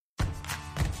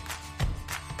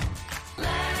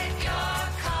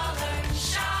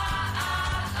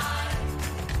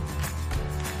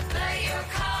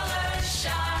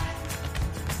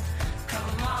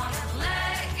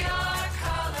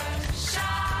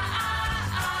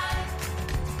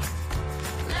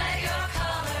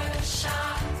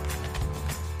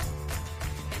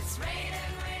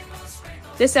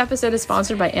This episode is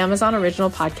sponsored by Amazon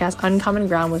original podcast Uncommon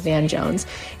Ground with Van Jones.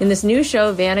 In this new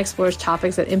show, Van explores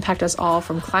topics that impact us all,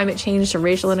 from climate change to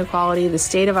racial inequality, the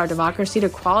state of our democracy to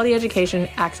quality education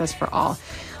access for all.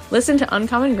 Listen to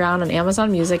Uncommon Ground on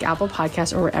Amazon Music, Apple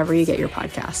Podcasts, or wherever you get your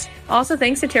podcasts. Also,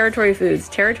 thanks to Territory Foods.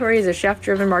 Territory is a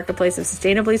chef-driven marketplace of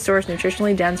sustainably sourced,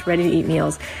 nutritionally dense, ready-to-eat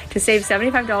meals. To save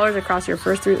 $75 across your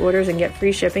first 3 orders and get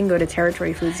free shipping, go to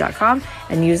territoryfoods.com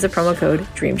and use the promo code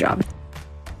DREAMJOB.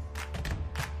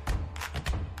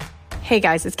 Hey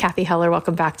guys, it's Kathy Heller.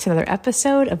 Welcome back to another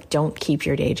episode of Don't Keep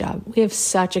Your Day Job. We have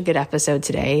such a good episode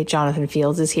today. Jonathan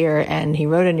Fields is here and he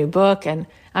wrote a new book, and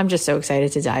I'm just so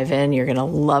excited to dive in. You're going to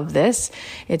love this.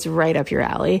 It's right up your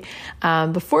alley.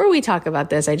 Before we talk about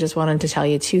this, I just wanted to tell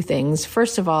you 2 things.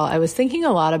 First of all, I was thinking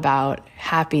a lot about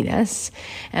happiness,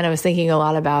 and I was thinking a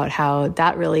lot about how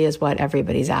that really is what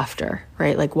everybody's after,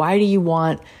 right? Like, why do you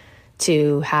want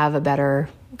to have a better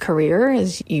career?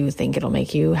 Is you think it'll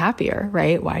make you happier,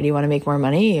 right? Why do you want to make more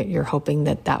money? You're hoping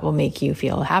that that will make you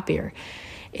feel happier.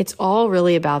 It's all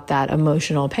really about that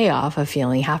emotional payoff of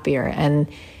feeling happier. And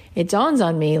it dawns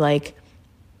on me, like,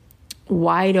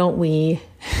 why don't we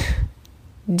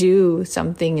do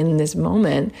something in this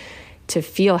moment to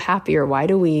feel happier? Why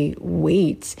do we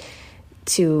wait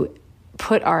to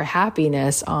put our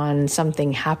happiness on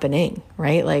something happening,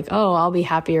 right? Like, oh, I'll be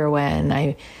happier when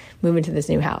I move into this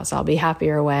new house. I'll be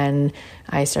happier when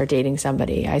I start dating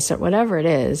somebody. Whatever it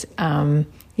is.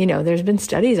 There's been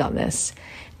studies on this,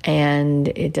 and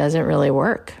it doesn't really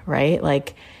work, right?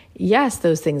 Like, yes,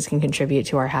 those things can contribute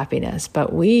to our happiness,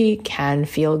 but we can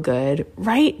feel good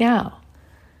right now,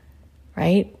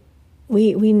 right?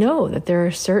 We know that there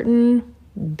are certain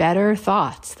better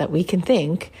thoughts that we can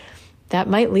think that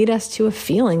might lead us to a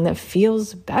feeling that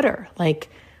feels better. Like,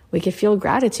 we could feel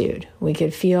gratitude. We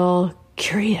could feel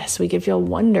curious. We could feel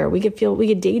wonder. We could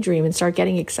daydream and start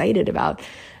getting excited about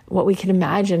what we can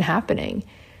imagine happening.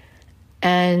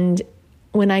 And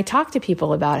when I talk to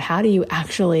people about how do you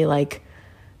actually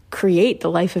create the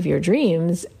life of your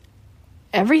dreams,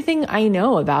 everything I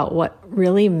know about what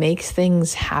really makes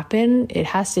things happen, it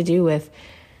has to do with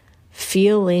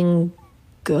feeling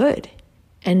good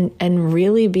and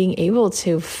really being able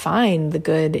to find the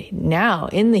good now,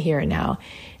 in the here and now.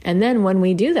 And then when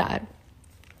we do that,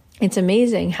 it's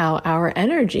amazing how our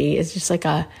energy is just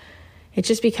it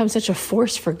just becomes such a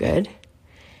force for good.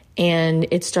 And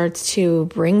it starts to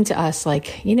bring to us,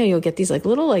 you'll get these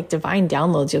little divine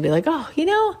downloads. You'll be like,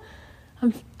 oh,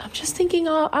 I'm just thinking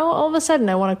all of a sudden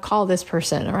I want to call this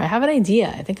person, or I have an idea.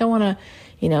 I think I want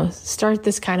to, start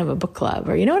this kind of a book club,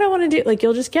 or you know what I want to do?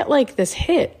 You'll just get this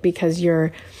hit because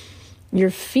you're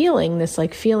feeling this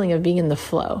feeling of being in the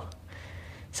flow.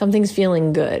 Something's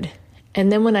feeling good.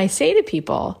 And then when I say to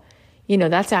people,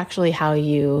 that's actually how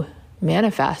you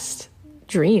manifest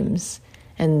dreams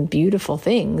and beautiful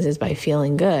things, is by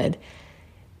feeling good.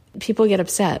 People get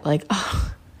upset,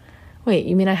 oh, wait,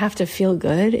 you mean I have to feel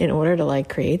good in order to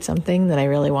create something that I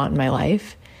really want in my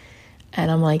life?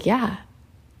 And I'm like, yeah.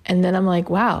 And then I'm like,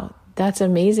 wow, that's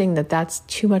amazing that's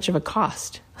too much of a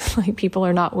cost. People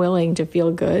are not willing to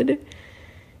feel good.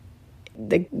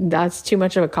 That's too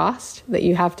much of a cost, that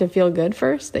you have to feel good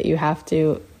first, that you have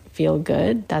to feel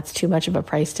good. That's too much of a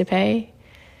price to pay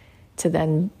to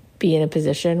then be in a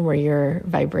position where your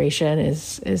vibration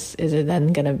is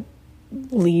then going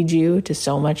to lead you to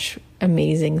so much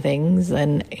amazing things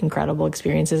and incredible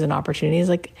experiences and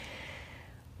opportunities.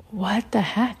 What the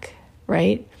heck,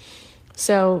 right?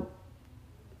 So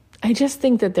I just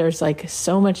think that there's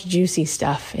so much juicy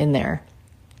stuff in there.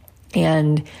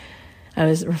 And I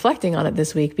was reflecting on it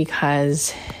this week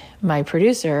because my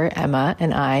producer, Emma,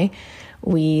 and I,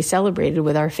 we celebrated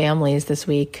with our families this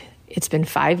week. It's been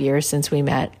 5 years since we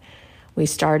met. We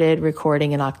started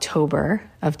recording in October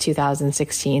of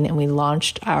 2016, and we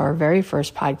launched our very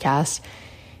first podcast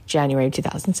January of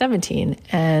 2017.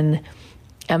 And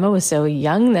Emma was so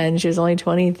young then. She was only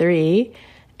 23,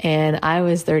 and I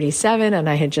was 37, and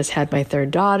I had just had my 3rd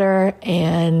daughter.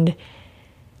 And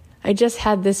I just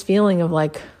had this feeling of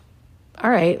all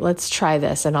right, let's try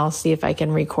this and I'll see if I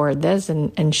can record this.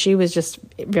 And she was just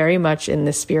very much in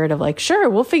the spirit of sure,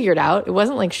 we'll figure it out. It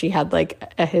wasn't like she had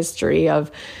a history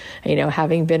of,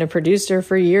 having been a producer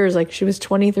for years. She was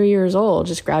 23 years old,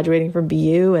 just graduating from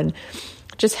BU, and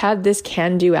just had this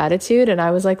can-do attitude. And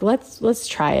I was like, let's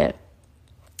try it.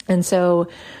 And so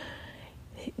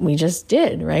we just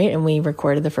did, right? And we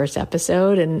recorded the first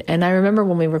episode. And I remember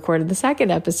when we recorded the second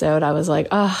episode, I was like,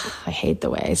 oh, I hate the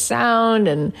way I sound.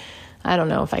 And I don't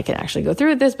know if I can actually go through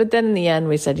with this. But then in the end,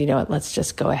 we said, you know what, let's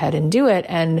just go ahead and do it.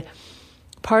 And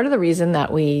part of the reason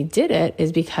that we did it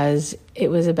is because it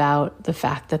was about the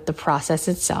fact that the process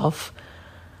itself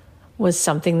was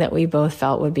something that we both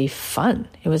felt would be fun.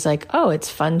 It was like, oh, it's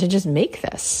fun to just make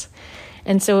this.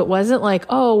 And so it wasn't like,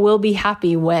 oh, we'll be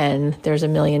happy when there's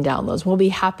 1 million downloads. We'll be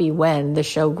happy when the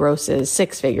show grosses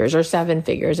 6 figures or 7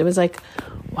 figures. It was like,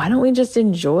 why don't we just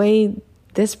enjoy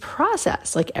this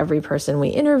process? Like every person we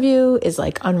interview is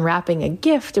like unwrapping a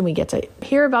gift, and we get to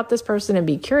hear about this person and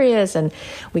be curious, and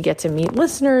we get to meet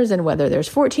listeners, and whether there's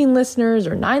 14 listeners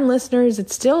or 9 listeners,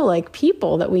 it's still like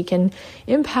people that we can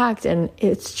impact. And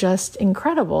it's just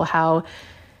incredible how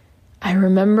I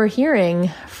remember hearing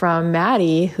from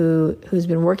Maddie, who's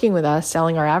been working with us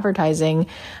selling our advertising.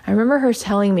 I remember her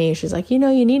telling me, she's like, you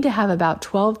need to have about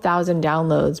 12,000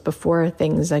 downloads before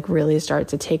things like really start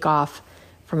to take off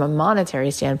from a monetary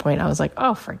standpoint. I was like,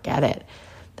 oh, forget it.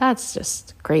 That's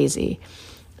just crazy.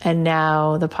 And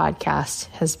now the podcast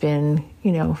has been,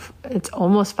 it's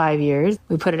almost 5 years.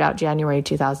 We put it out January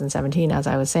 2017, as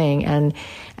I was saying, and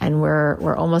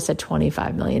we're almost at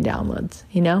 25 million downloads.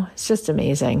 It's just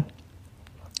amazing.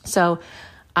 So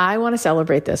I want to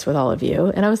celebrate this with all of you.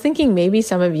 And I was thinking maybe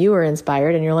some of you are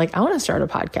inspired and you're like, I want to start a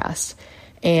podcast.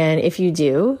 And if you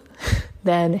do,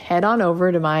 then head on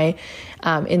over to my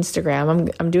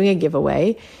Instagram. I'm doing a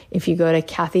giveaway. If you go to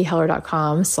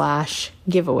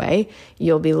kathyheller.com/giveaway,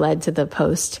 you'll be led to the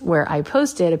post where I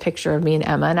posted a picture of me and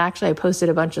Emma. And actually I posted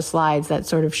a bunch of slides that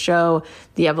sort of show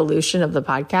the evolution of the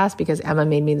podcast, because Emma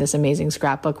made me this amazing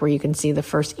scrapbook where you can see the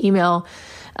first email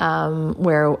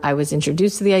where I was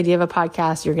introduced to the idea of a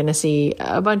podcast. You're going to see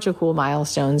a bunch of cool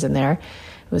milestones in there.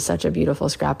 It was such a beautiful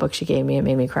scrapbook she gave me. It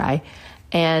made me cry.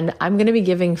 And I'm going to be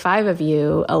giving 5 of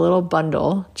you a little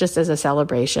bundle just as a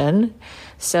celebration.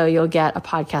 So you'll get a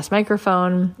podcast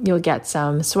microphone, you'll get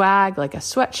some swag like a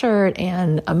sweatshirt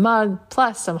and a mug,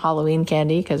 plus some Halloween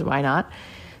candy, because why not?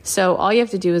 So all you have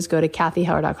to do is go to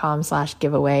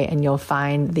kathyheller.com/giveaway and you'll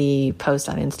find the post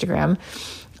on Instagram.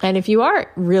 And if you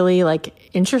are really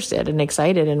interested and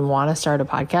excited and want to start a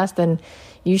podcast, then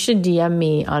you should DM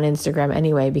me on Instagram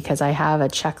anyway, because I have a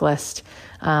checklist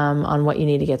on what you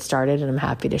need to get started, and I'm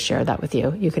happy to share that with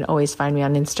you. You can always find me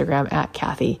on Instagram at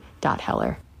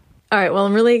kathy.heller. All right. Well,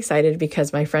 I'm really excited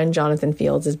because my friend Jonathan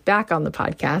Fields is back on the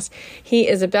podcast. He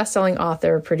is a best-selling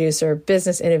author, producer,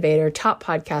 business innovator, top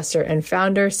podcaster, and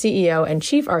founder, CEO, and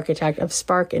chief architect of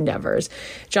Spark Endeavors.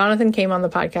 Jonathan came on the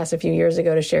podcast a few years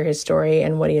ago to share his story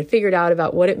and what he had figured out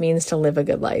about what it means to live a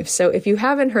good life. So if you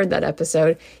haven't heard that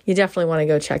episode, you definitely want to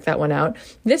go check that one out.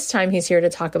 This time, he's here to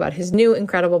talk about his new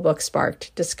incredible book,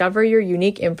 Sparked: Discover Your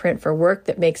Unique Imprint for Work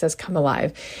That Makes Us Come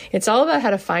Alive. It's all about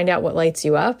how to find out what lights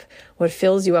you up, what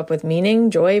fills you up with meaning,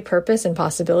 joy, purpose, and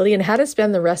possibility, and how to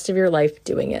spend the rest of your life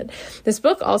doing it. This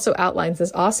book also outlines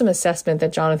this awesome assessment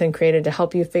that Jonathan created to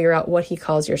help you figure out what he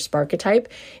calls your Sparketype.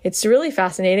 It's really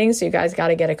fascinating, so you guys got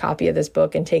to get a copy of this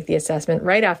book and take the assessment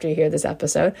right after you hear this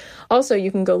episode. Also,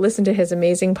 you can go listen to his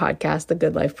amazing podcast, The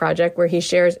Good Life Project, where he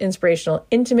shares inspirational,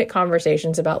 intimate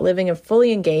conversations about living a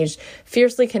fully engaged,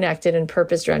 fiercely connected, and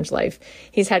purpose-drenched life.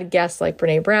 He's had guests like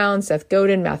Brene Brown, Seth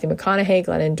Godin, Matthew McConaughey,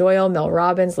 Glennon Doyle, Mel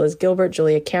Robbins, Liz Gilbert,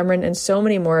 Julia Cameron, and so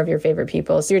many more of your favorite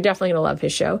people. So you're definitely going to love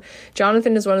his show.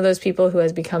 Jonathan is one of those people who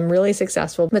has become really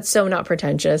successful, but so not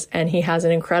pretentious. And he has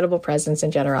an incredible presence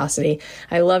and generosity.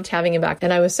 I loved having him back,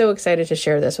 and I was so excited to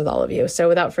share this with all of you. So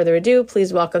without further ado,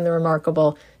 please welcome the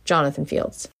remarkable Jonathan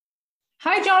Fields.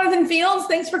 Hi, Jonathan Fields.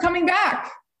 Thanks for coming back.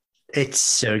 It's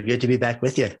so good to be back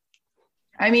with you.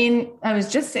 I mean, I was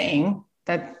just saying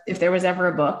that if there was ever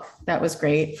a book that was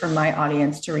great for my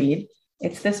audience to read,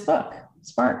 it's this book,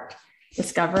 Sparked: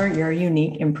 Discover Your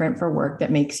Unique Imprint for Work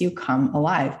That Makes You Come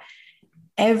Alive.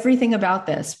 Everything about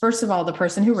this, first of all, the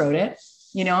person who wrote it,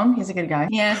 you know him, he's a good guy.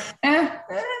 Yeah.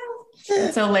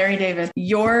 So Larry David,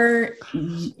 your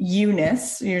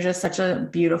you-ness, you're just such a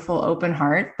beautiful, open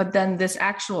heart. But then this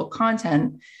actual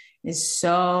content is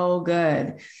so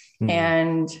good.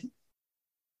 And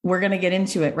we're going to get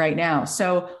into it right now.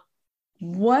 So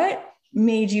what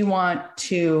made you want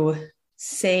to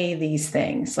say these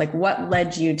things? Like, what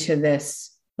led you to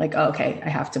this? Like, oh, okay, I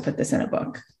have to put this in a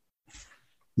book.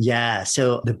 Yeah.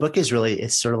 So the book is really,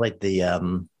 it's sort of like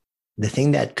the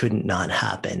thing that couldn't not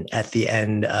happen at the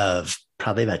end of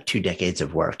probably about 2 decades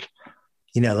of work.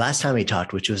 Last time we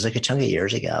talked, which was like a chunk of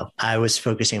years ago, I was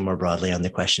focusing more broadly on the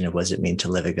question of what does it mean to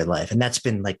live a good life? And that's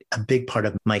been like a big part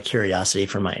of my curiosity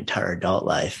for my entire adult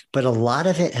life. But a lot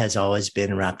of it has always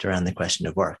been wrapped around the question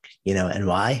of work, and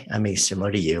why? I mean,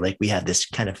 similar to you, like we have this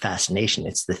kind of fascination.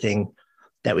 It's the thing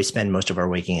that we spend most of our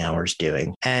waking hours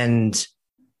doing. And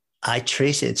I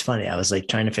trace it. It's funny. I was like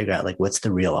trying to figure out like, what's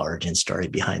the real origin story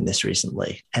behind this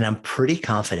recently? And I'm pretty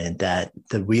confident that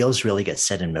the wheels really get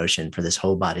set in motion for this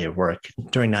whole body of work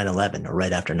during 9/11 or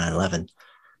right after 9/11.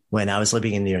 when I was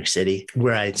living in New York City,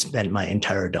 where I'd spent my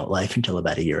entire adult life until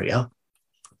about a year ago,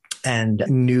 and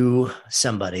knew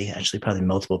somebody, actually probably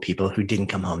multiple people, who didn't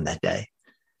come home that day.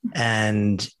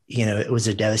 And, it was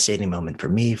a devastating moment for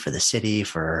me, for the city,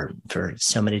 for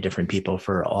so many different people,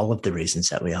 for all of the reasons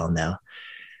that we all know.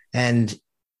 And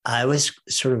I was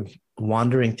sort of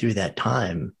wandering through that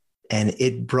time, and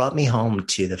it brought me home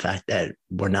to the fact that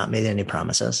we're not made any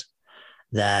promises,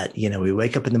 that, we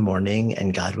wake up in the morning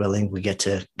and God willing, we get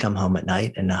to come home at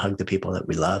night and hug the people that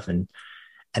we love and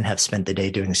have spent the day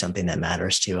doing something that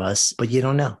matters to us, but you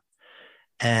don't know.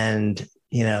 And,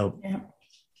 yeah.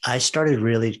 I started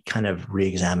really kind of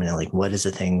re-examining, like, what is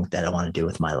the thing that I want to do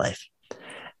with my life?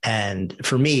 And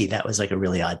for me, that was like a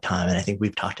really odd time. And I think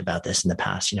we've talked about this in the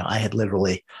past. I had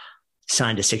literally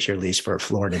signed a 6-year lease for a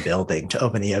floor in a building to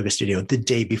open a yoga studio the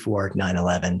day before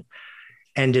 9/11.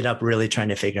 Ended up really trying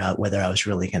to figure out whether I was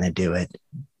really going to do it,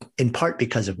 in part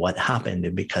because of what happened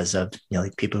and because of,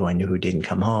 like people who I knew who didn't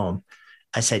come home.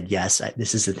 I said, yes,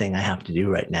 this is the thing I have to do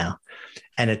right now.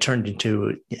 And it turned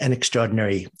into an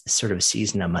extraordinary sort of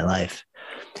season of my life.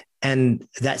 And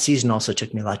that season also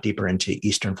took me a lot deeper into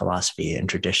Eastern philosophy and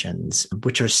traditions,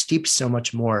 which are steeped so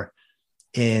much more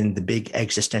in the big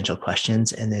existential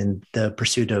questions and in the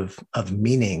pursuit of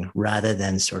meaning rather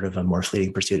than sort of a more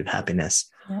fleeting pursuit of happiness.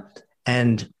 Yep.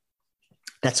 And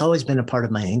that's always been a part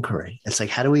of my inquiry. It's like,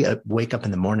 how do we wake up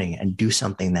in the morning and do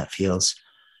something that feels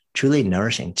truly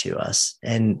nourishing to us?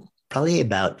 And probably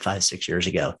about 5-6 years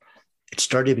ago, it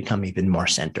started to become even more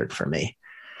centered for me.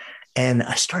 And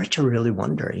I started to really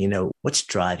wonder, what's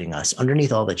driving us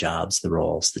underneath all the jobs, the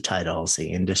roles, the titles,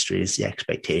 the industries, the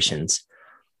expectations?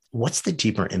 What's the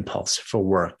deeper impulse for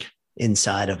work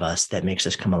inside of us that makes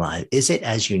us come alive? Is it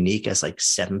as unique as like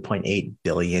 7.8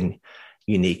 billion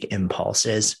unique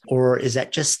impulses? Or is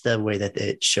that just the way that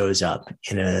it shows up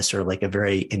in a sort of like a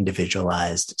very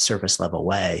individualized surface level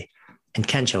way, and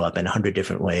can show up in 100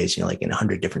 different ways, like in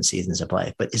 100 different seasons of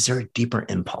life? But is there a deeper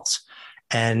impulse?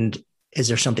 And is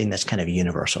there something that's kind of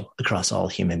universal across all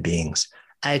human beings?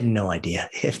 I had no idea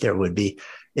if there would be,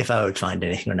 if I would find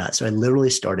anything or not. So I literally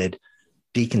started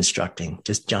deconstructing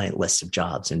just giant lists of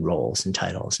jobs and roles and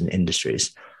titles and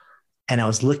industries. And I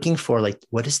was looking for, like,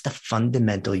 what is the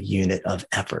fundamental unit of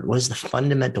effort? What is the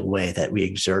fundamental way that we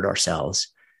exert ourselves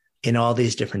in all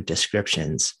these different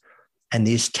descriptions? And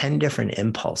these 10 different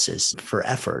impulses for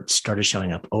effort started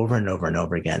showing up over and over and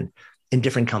over again in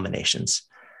different combinations.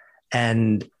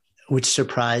 And which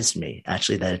surprised me,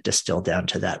 actually, that it distilled down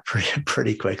to that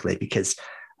pretty quickly, because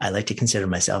I like to consider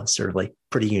myself sort of like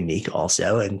pretty unique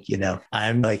also. And,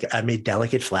 I'm a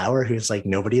delicate flower who's like,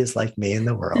 nobody is like me in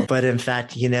the world. But in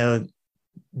fact,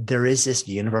 there is this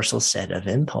universal set of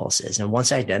impulses. And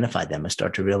once I identified them, I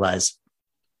start to realize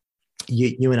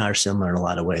you and I are similar in a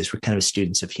lot of ways. We're kind of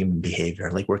students of human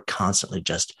behavior. Like we're constantly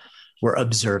we're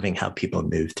observing how people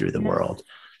move through the world.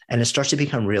 And it starts to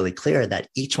become really clear that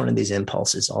each one of these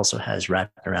impulses also has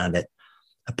wrapped around it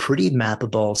a pretty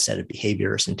mappable set of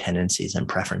behaviors and tendencies and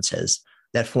preferences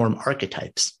that form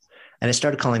archetypes. And I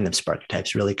started calling them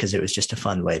Sparketypes, really, because it was just a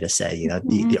fun way to say,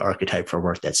 the archetype for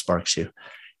work that sparks you.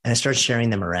 And I started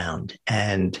sharing them around.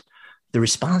 And the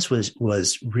response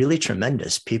was really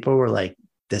tremendous. People were like,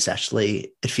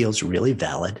 it feels really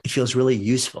valid. It feels really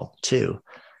useful too.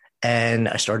 And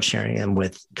I started sharing them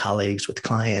with colleagues, with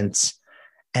clients,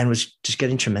 and was just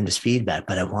getting tremendous feedback.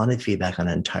 But I wanted feedback on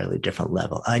an entirely different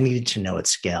level. I needed to know at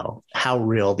scale how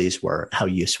real these were, how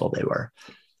useful they were.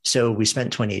 So we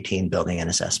spent 2018 building an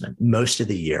assessment. Most of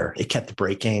the year, it kept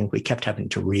breaking. We kept having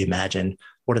to reimagine,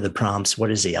 what are the prompts?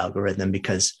 What is the algorithm?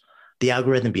 Because the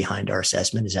algorithm behind our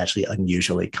assessment is actually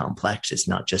unusually complex. It's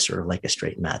not just sort of like a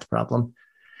straight math problem.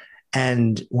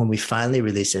 And when we finally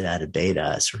released it out of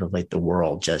beta, sort of like the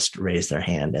world just raised their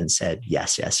hand and said,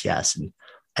 yes, yes, yes. And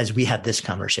as we have this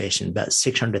conversation, about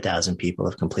 600,000 people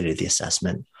have completed the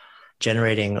assessment,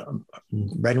 generating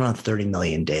right around 30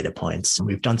 million data points. And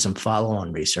we've done some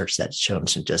follow-on research that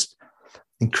shows some just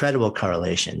incredible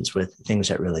correlations with things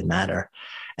that really matter.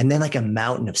 And then like a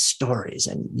mountain of stories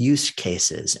and use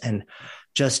cases and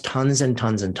just tons and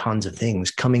tons and tons of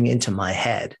things coming into my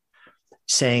head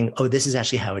saying, oh, this is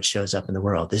actually how it shows up in the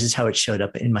world. This is how it showed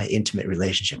up in my intimate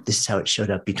relationship. This is how it showed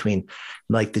up between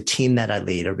like the team that I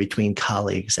lead, or between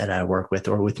colleagues that I work with,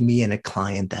 or with me and a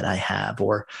client that I have,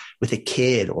 or with a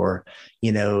kid, or,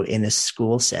 in a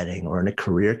school setting or in a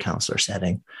career counselor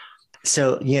setting.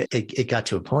 So it got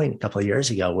to a point a couple of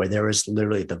years ago where there was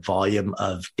literally the volume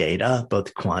of data,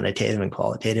 both quantitative and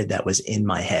qualitative, that was in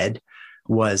my head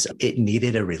was it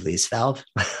needed a release valve.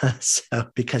 So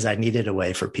because I needed a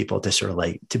way for people to sort of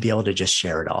like to be able to just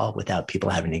share it all without people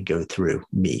having to go through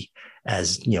me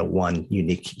as, one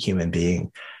unique human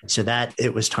being. So that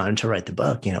it was time to write the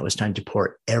book. It was time to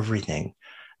pour everything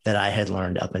that I had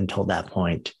learned up until that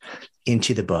point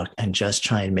into the book and just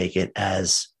try and make it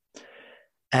as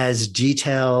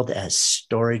detailed, as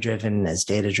story driven, as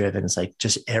data driven. It's like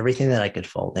just everything that I could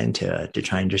fold into it to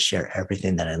try and just share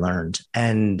everything that I learned.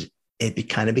 And it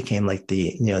kind of became like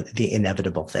the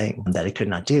inevitable thing that I could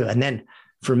not do. And then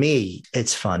for me,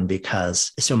 it's fun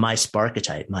because so my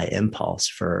Sparketype, my impulse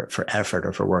for effort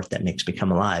or for work that makes me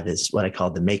come alive is what I call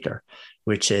the maker,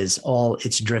 which is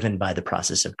it's driven by the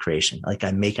process of creation. Like I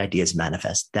make ideas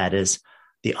manifest. That is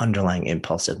the underlying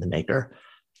impulse of the maker.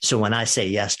 So when I say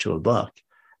yes to a book,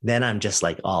 then I'm just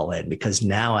like all in, because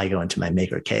now I go into my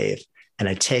maker cave and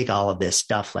I take all of this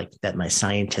stuff like that my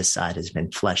scientist side has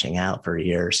been fleshing out for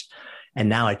years. And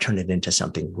now I turn it into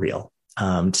something real,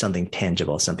 something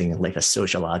tangible, something like a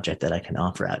social object that I can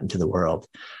offer out into the world.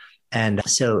 And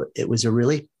so it was a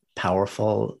really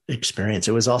powerful experience.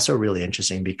 It was also really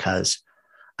interesting because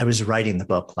I was writing the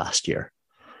book last year,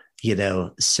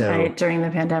 so right, during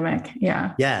the pandemic.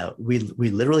 Yeah. Yeah. We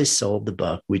literally sold the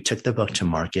book. We took the book to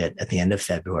market at the end of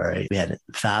February. We had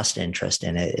fast interest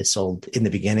in it. It sold in the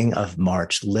beginning of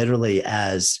March, literally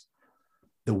as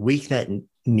the week that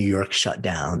New York shut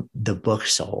down, the book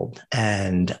sold.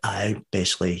 And I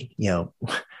basically,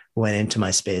 went into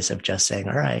my space of just saying,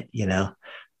 all right, I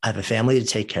have a family to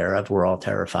take care of. We're all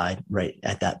terrified right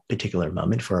at that particular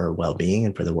moment for our well-being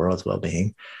and for the world's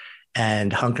well-being.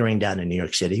 And hunkering down in New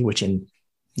York City, which in,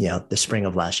 the spring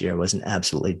of last year was an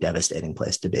absolutely devastating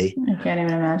place to be. I can't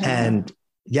even imagine. And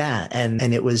yeah. And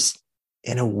it was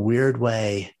in a weird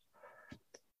way,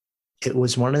 it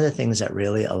was one of the things that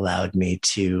really allowed me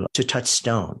to touch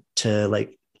stone, to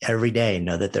like every day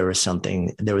know that there was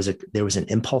an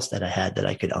impulse that I had that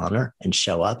I could honor and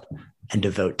show up and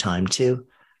devote time to,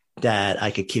 that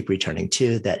I could keep returning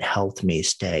to, that helped me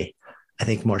stay, I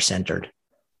think, more centered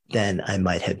than I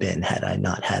might have been had I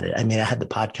not had it. I mean, I had the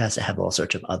podcast, I have all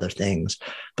sorts of other things,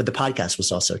 but the podcast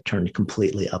was also turned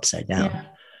completely upside down.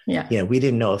 Yeah. We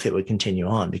didn't know if it would continue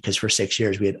on because for 6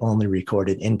 years we had only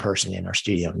recorded in person in our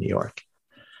studio in New York.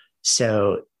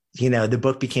 So, the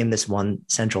book became this one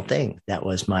central thing that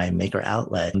was my maker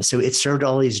outlet. So it served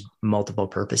all these multiple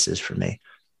purposes for me,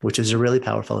 which is a really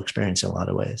powerful experience in a lot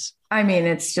of ways. I mean,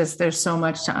 it's just, there's so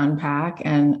much to unpack.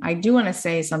 And I do want to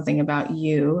say something about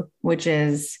you, which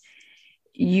is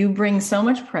you bring so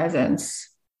much presence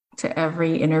to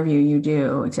every interview you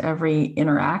do, to every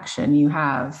interaction you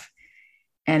have.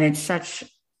 And it's such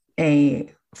a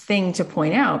thing to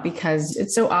point out because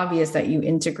it's so obvious that you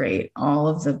integrate all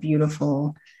of the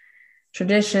beautiful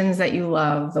traditions that you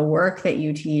love, the work that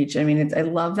you teach. I mean, I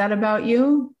love that about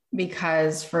you,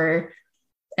 because for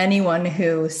anyone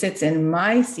who sits in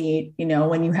my seat,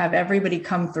 when you have everybody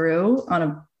come through on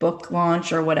a book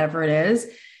launch or whatever it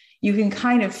is, you can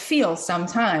kind of feel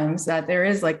sometimes that there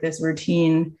is like this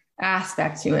routine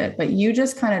aspect to it, but you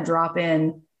just kind of drop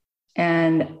in.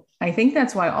 And I think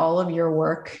that's why all of your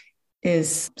work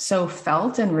is so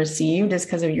felt and received, is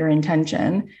because of your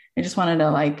intention. I just wanted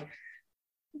to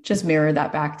just mirror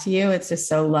that back to you. It's just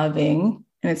so loving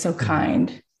and it's so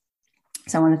kind.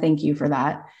 So I want to thank you for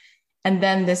that. And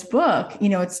then this book,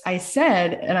 I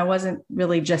said, and I wasn't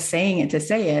really just saying it to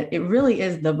say it, it really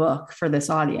is the book for this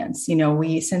audience.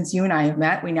 Since you and I have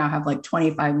met, we now have like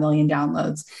 25 million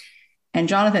downloads. And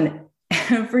Jonathan,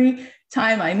 every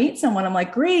time I meet someone, I'm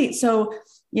like, great. So,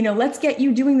 let's get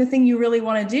you doing the thing you really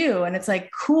want to do. And it's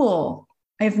like, cool.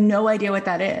 I have no idea what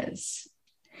that is.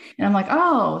 And I'm like,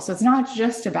 oh, so it's not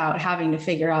just about having to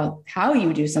figure out how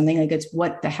you do something. Like, it's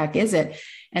what the heck is it?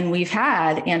 And we've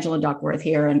had Angela Duckworth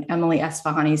here and Emily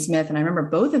Esfahani Smith. And I remember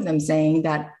both of them saying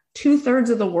that 2/3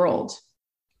 of the world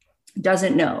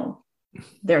doesn't know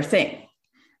their thing.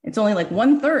 It's only like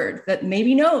 1/3 that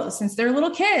maybe knows, since they're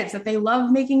little kids, that they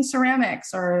love making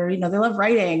ceramics or, they love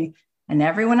writing, and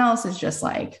everyone else is just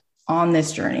like on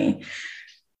this journey.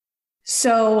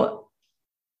 So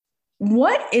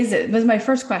what is it? This is my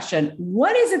first question.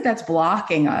 What is it that's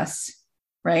blocking us?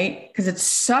 Right? Because it's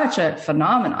such a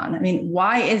phenomenon. I mean,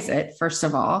 why is it, first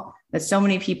of all, that so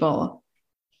many people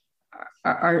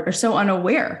are so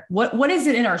unaware? What is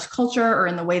it in our culture or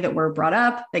in the way that we're brought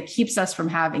up that keeps us from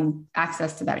having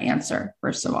access to that answer,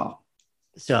 first of all?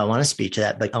 So I want to speak to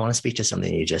that, but I want to speak to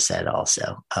something you just said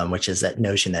also, which is that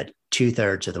notion that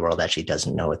 2/3 of the world actually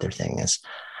doesn't know what their thing is.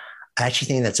 I actually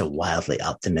think that's a wildly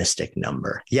optimistic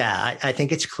number. Yeah, I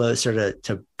think it's closer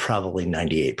to probably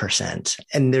 98%.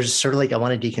 And there's sort of like, I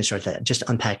want to deconstruct that, just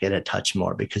unpack it a touch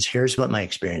more, because here's what my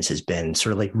experience has been,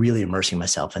 sort of like really immersing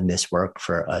myself in this work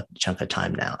for a chunk of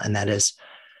time now. And that is,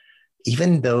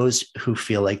 even those who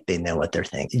feel like they know what they're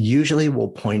thinking usually will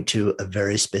point to a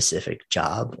very specific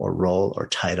job or role or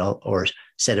title or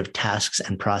set of tasks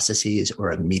and processes or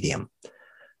a medium,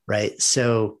 right?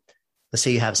 So let's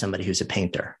say you have somebody who's a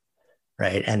painter,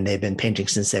 right? And they've been painting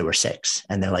since they were 6.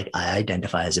 And they're like, I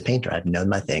identify as a painter. I've known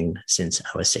my thing since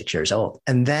I was 6 years old.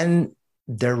 And then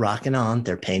they're rocking on,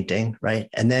 they're painting, right?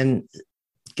 And then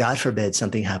God forbid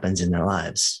something happens in their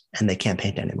lives and they can't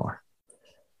paint anymore,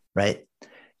 right?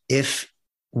 If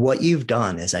what you've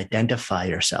done is identify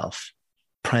yourself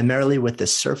primarily with the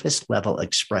surface level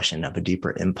expression of a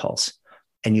deeper impulse,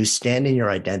 and you stand in your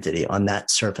identity on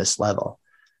that surface level,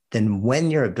 then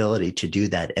when your ability to do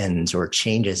that ends or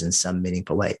changes in some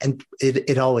meaningful way, and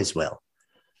it always will,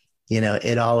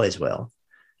 it always will,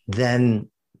 then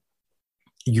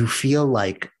you feel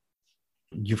like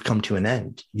you've come to an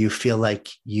end. You feel like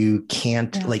you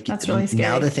can't, that's really scary.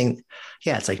 Now the thing,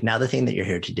 it's like now the thing that you're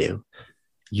here to do,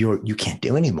 you can't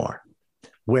do anymore.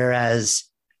 Whereas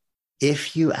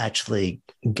if you actually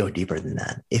go deeper than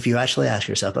that, if you actually ask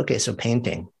yourself, okay, so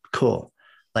painting, cool.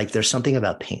 Like there's something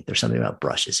about paint, there's something about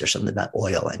brushes, there's something about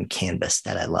oil and canvas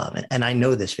that I love. And I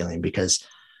know this feeling because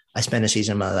I spent a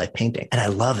season of my life painting and I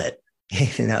love it,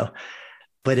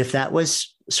 But if that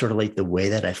was sort of like the way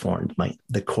that I formed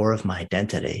the core of my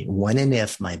identity, when and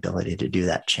if my ability to do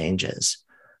that changes,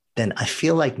 then I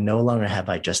feel like no longer have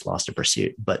I just lost a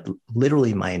pursuit, but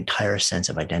literally my entire sense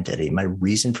of identity, my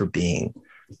reason for being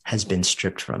has been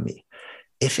stripped from me.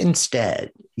 If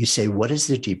instead you say, what is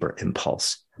the deeper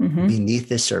impulse beneath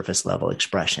this surface level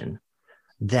expression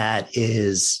that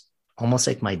is almost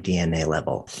like my DNA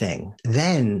level thing,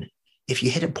 then if you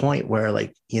hit a point where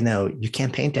you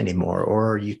can't paint anymore,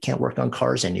 or you can't work on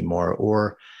cars anymore,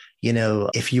 or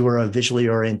if you are a visually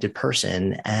oriented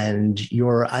person and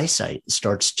your eyesight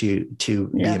starts to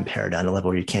be impaired on a level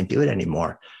where you can't do it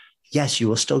anymore, yes, you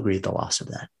will still grieve the loss of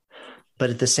that. But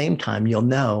at the same time, you'll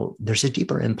know there's a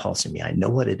deeper impulse in me. I know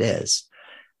what it is.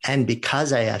 And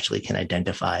because I actually can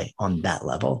identify on that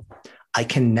level, I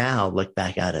can now look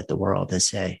back out at the world and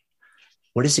say,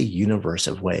 what is a universe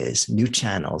of ways, new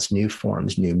channels, new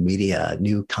forms, new media,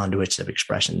 new conduits of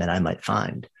expression that I might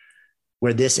find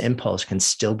where this impulse can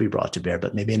still be brought to bear,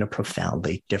 but maybe in a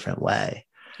profoundly different way.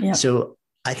 Yeah. So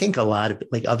I think a lot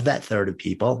of that third of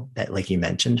people that, like you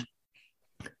mentioned,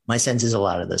 my sense is a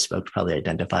lot of those folks probably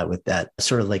identify with that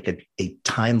sort of like a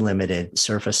time-limited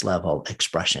surface level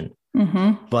expression.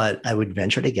 Mm-hmm. But I would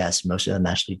venture to guess most of them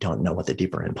actually don't know what the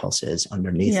deeper impulse is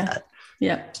underneath that.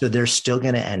 Yeah. So they're still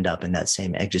going to end up in that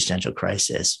same existential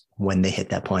crisis when they hit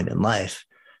that point in life,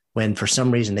 when for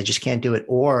some reason they just can't do it,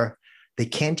 or they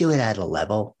can't do it at a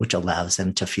level which allows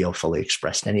them to feel fully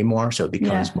expressed anymore. So it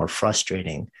becomes more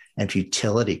frustrating and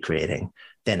futility creating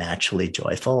than actually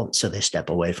joyful. So they step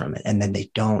away from it. And then they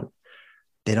don't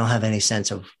have any sense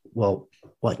of, well,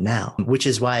 what now? Which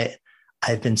is why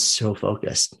I've been so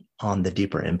focused on the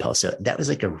deeper impulse. So that was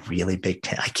like a really big,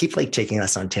 I keep taking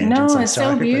us on tangents. No, it's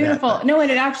so beautiful. No,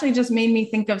 and it actually just made me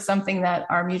think of something that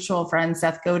our mutual friend,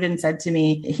 Seth Godin, said to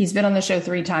me. He's been on the show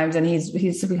 3 times and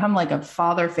he's become like a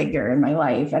father figure in my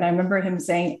life. And I remember him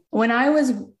saying, when I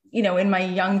was, in my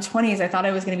young 20s, I thought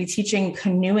I was going to be teaching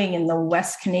canoeing in the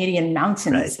West Canadian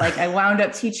mountains. Right. I wound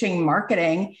up teaching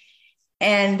marketing,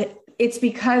 and it's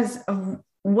because of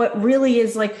what really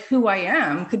is who I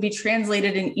am could be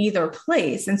translated in either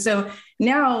place. And so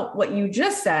now what you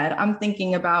just said, I'm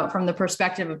thinking about from the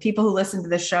perspective of people who listen to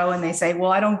the show and they say,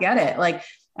 well, I don't get it.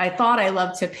 I thought I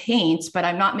loved to paint, but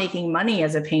I'm not making money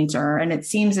as a painter. And it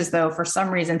seems as though for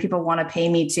some reason people want to pay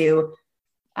me to,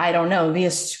 I don't know, be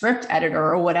a script editor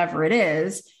or whatever it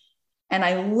is. And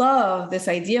I love this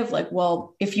idea of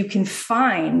well, if you can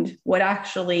find what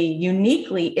actually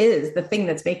uniquely is the thing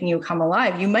that's making you come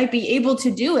alive, you might be able to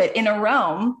do it in a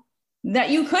realm that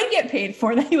you could get paid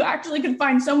for, that you actually could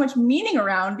find so much meaning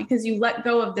around, because you let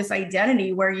go of this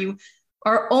identity where you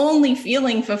are only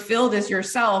feeling fulfilled as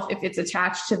yourself if it's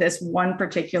attached to this one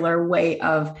particular way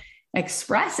of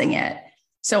expressing it.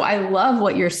 So I love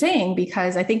what you're saying,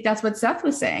 because I think that's what Seth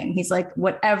was saying. He's like,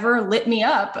 whatever lit me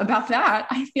up about that,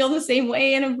 I feel the same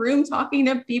way in a room talking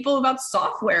to people about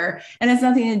software, and it's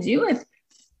nothing to do with,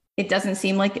 it doesn't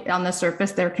seem like on the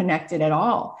surface they're connected at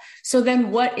all. So then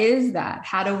what is that?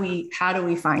 How do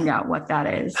we find out what that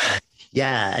is?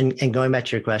 Yeah. And going back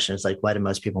to your question, it's why do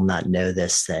most people not know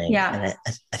this thing? Yeah.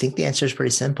 And I think the answer is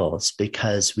pretty simple. It's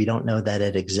because we don't know that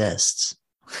it exists.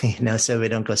 so we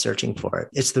don't go searching for it.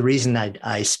 It's the reason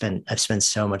I've spent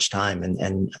so much time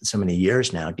and so many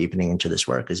years now deepening into this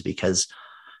work is because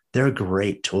there are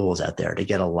great tools out there to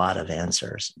get a lot of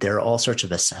answers. There are all sorts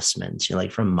of assessments,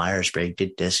 like from Myers-Briggs to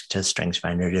DISC to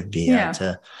StrengthsFinder to VIA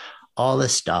to all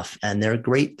this stuff. And there's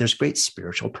great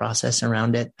spiritual process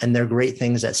around it. And they're great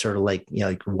things that sort of like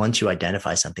once you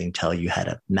identify something, tell you how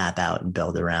to map out and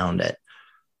build around it.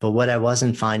 But what I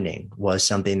wasn't finding was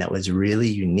something that was really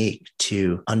unique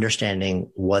to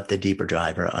understanding what the deeper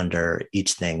driver under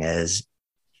each thing is,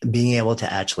 being able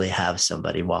to actually have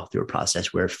somebody walk through a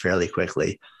process where fairly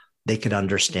quickly they could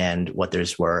understand what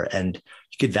theirs were. And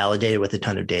you could validate it with a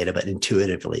ton of data, but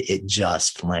intuitively it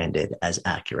just landed as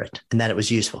accurate and that it was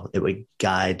useful. It would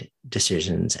guide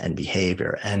decisions and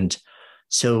behavior. And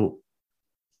so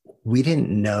we didn't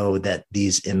know that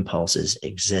these impulses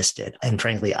existed. And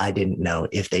frankly, I didn't know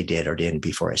if they did or didn't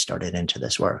before I started into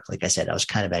this work. Like I said, I was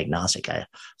kind of agnostic. I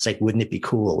was like, wouldn't it be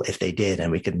cool if they did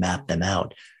and we could map them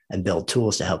out and build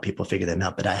tools to help people figure them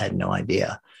out? But I had no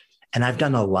idea. And I've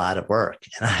done a lot of work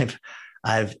and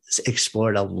I've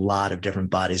explored a lot of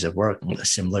different bodies of work,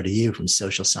 similar to you, from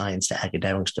social science to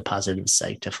academics to positive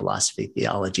psych to philosophy,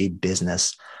 theology,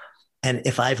 business. And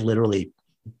if I've literally,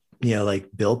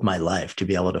 built my life to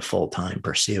be able to full-time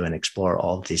pursue and explore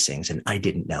all of these things, and I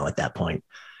didn't know at that point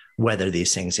whether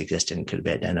these things existed and could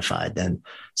be identified, then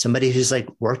somebody who's like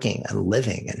working and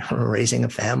living and raising a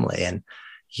family and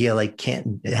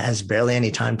has barely any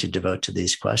time to devote to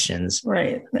these questions.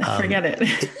 Right. Forget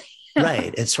it.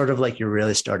 Right. It's sort of like you're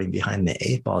really starting behind the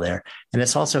eight ball there. And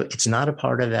it's not a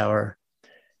part of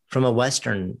from a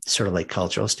Western sort of like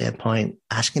cultural standpoint,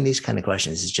 asking these kind of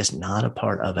questions is just not a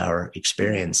part of our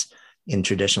experience in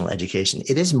traditional education.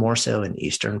 It is more so in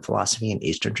Eastern philosophy and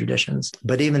Eastern traditions,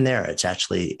 but even there,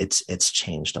 it's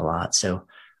changed a lot. So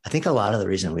I think a lot of the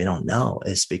reason we don't know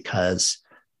is because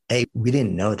we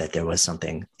didn't know that there was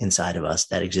something inside of us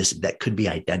that existed that could be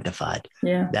identified.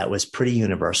 Yeah. That was pretty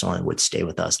universal and would stay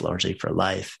with us largely for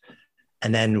life.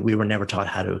 And then we were never taught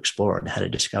how to explore and how to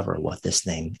discover what this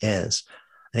thing is.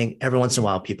 I think every once in a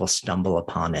while people stumble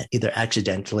upon it, either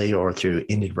accidentally or through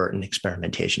inadvertent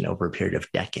experimentation over a period of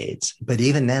decades. But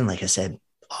even then, like I said,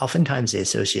 oftentimes they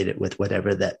associate it with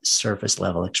whatever that surface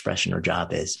level expression or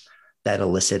job is that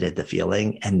elicited the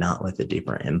feeling and not with the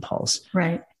deeper impulse.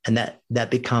 Right. And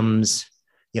that becomes,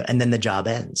 and then the job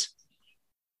ends.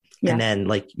 Yeah. And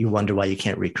then you wonder why you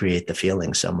can't recreate the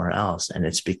feeling somewhere else. And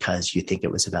it's because you think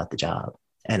it was about the job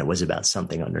and it was about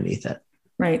something underneath it.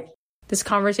 Right. This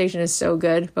conversation is so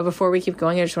good. But before we keep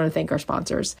going, I just want to thank our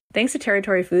sponsors. Thanks to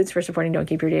Territory Foods for supporting Don't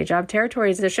Keep Your Day Job.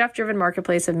 Territory is a chef-driven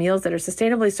marketplace of meals that are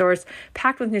sustainably sourced,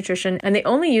 packed with nutrition, and they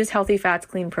only use healthy fats,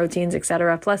 clean proteins,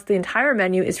 etc. Plus, the entire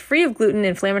menu is free of gluten,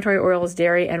 inflammatory oils,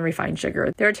 dairy, and refined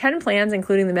sugar. There are 10 plans,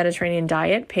 including the Mediterranean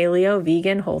diet, paleo,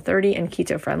 vegan, Whole30, and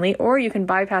keto-friendly, or you can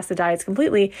bypass the diets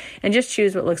completely and just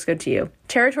choose what looks good to you.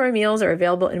 Territory meals are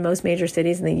available in most major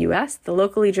cities in the U.S. The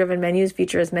locally driven menus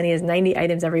feature as many as 90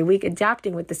 items every week,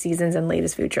 adapting with the seasons and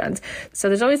latest food trends. So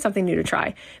there's always something new to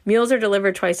try. Meals are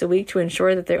delivered twice a week to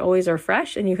ensure that they always are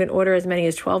fresh, and you can order as many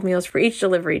as 12 meals for each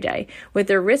delivery day. With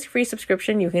their risk-free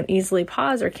subscription, you can easily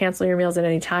pause or cancel your meals at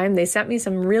any time. They sent me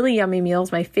some really yummy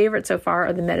meals. My favorite so far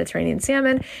are the Mediterranean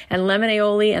salmon and lemon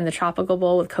aioli and the tropical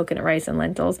bowl with coconut rice and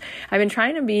lentils. I've been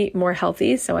trying to be more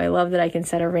healthy, so I love that I can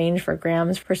set a range for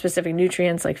grams for specific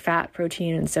nutrients like fat,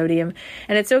 protein, and sodium.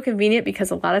 And it's so convenient because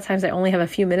a lot of times I only have a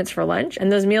few minutes for lunch,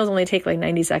 and those meals only take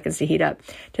 90 seconds to heat up.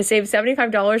 To save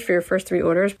 $75 for your first 3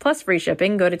 orders plus free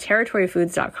shipping, go to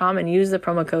territoryfoods.com and use the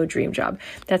promo code DREAMJOB.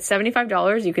 That's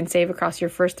 $75 you can save across your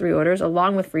first 3 orders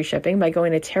along with free shipping by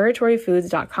going to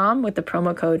territoryfoods.com with the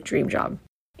promo code DREAMJOB.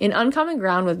 In Uncommon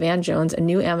Ground with Van Jones, a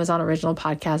new Amazon original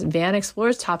podcast, Van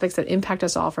explores topics that impact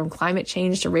us all, from climate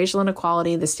change to racial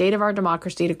inequality, the state of our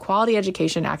democracy, to quality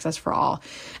education access for all.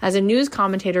 As a news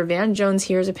commentator, Van Jones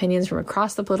hears opinions from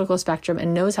across the political spectrum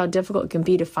and knows how difficult it can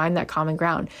be to find that common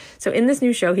ground. So in this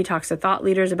new show, he talks to thought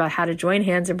leaders about how to join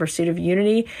hands in pursuit of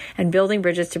unity and building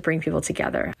bridges to bring people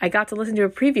together. I got to listen to a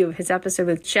preview of his episode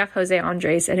with Chef Jose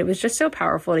Andres, and it was just so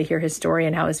powerful to hear his story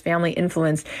and how his family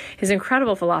influenced his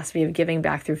incredible philosophy of giving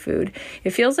back through food. It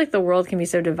feels like the world can be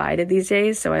so divided these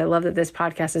days, so I love that this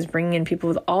podcast is bringing in people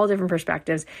with all different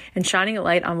perspectives and shining a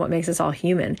light on what makes us all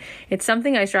human. It's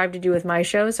something I strive to do with my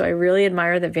show, so I really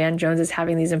admire that Van Jones is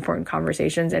having these important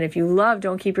conversations. And if you love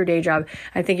Don't Keep Your Day Job,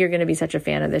 I think you're going to be such a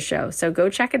fan of this show. So go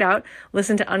check it out.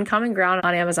 Listen to Uncommon Ground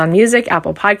on Amazon Music,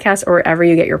 Apple Podcasts, or wherever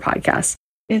you get your podcasts.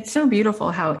 It's so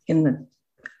beautiful how in the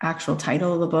actual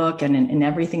title of the book and in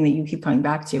everything that you keep coming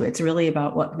back to, it's really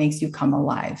about what makes you come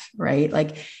alive, right?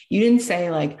 Like, you didn't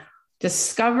say like,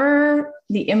 discover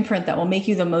the imprint that will make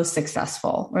you the most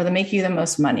successful or that make you the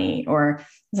most money, or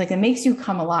it's like, it makes you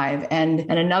come alive. And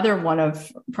another one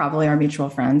of probably our mutual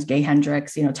friends, Gay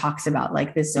Hendricks, talks about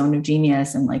like this zone of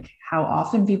genius and like how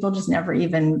often people just never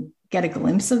even get a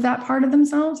glimpse of that part of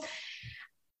themselves.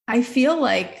 I feel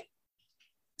like,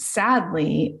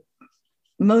 sadly,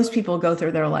 most people go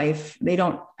through their life, they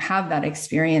don't have that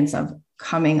experience of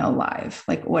coming alive,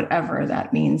 like whatever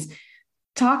that means.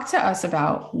 Talk to us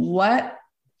about what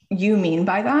you mean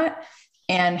by that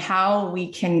and how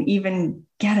we can even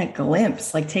get a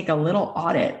glimpse, like take a little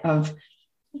audit of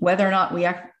whether or not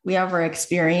we ever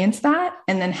experienced that,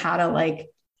 and then how to like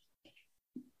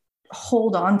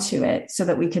hold on to it so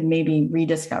that we could maybe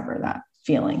rediscover that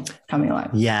feeling coming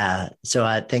alive. Yeah. So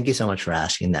thank you so much for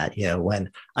asking that.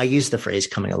 When I use the phrase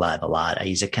coming alive a lot, I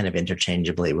use it kind of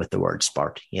interchangeably with the word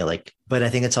spark, but I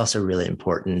think it's also really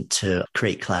important to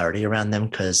create clarity around them,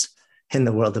 because in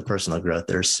the world of personal growth,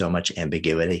 there's so much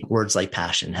ambiguity. Words like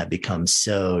passion have become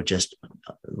so just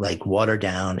like watered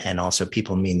down. And also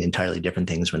people mean entirely different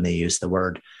things when they use the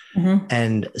word. Mm-hmm.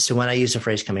 And so when I use the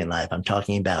phrase coming alive, I'm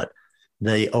talking about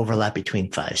the overlap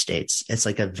between 5 states. It's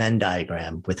like a Venn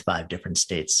diagram with 5 different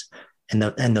states.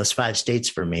 And those 5 states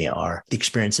for me are the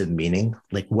experience of meaning,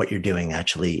 like what you're doing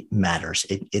actually matters.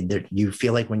 You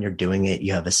feel like when you're doing it,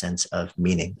 you have a sense of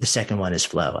meaning. The second one is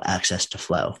flow, access to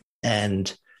flow.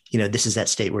 And, this is that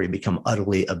state where you become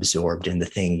utterly absorbed in the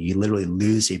thing. You literally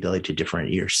lose the ability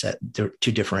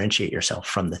to differentiate yourself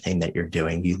from the thing that you're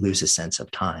doing. You lose a sense of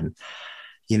time.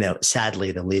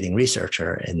 Sadly, the leading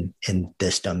researcher in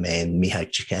this domain,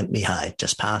 Mihai,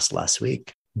 just passed last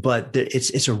week. But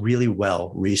it's a really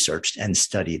well-researched and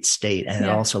studied state. And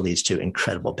it also leads to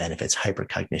incredible benefits: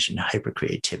 hypercognition,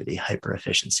 hypercreativity,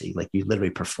 hyper-efficiency. Like you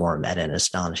literally perform at an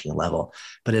astonishing level,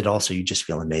 but you just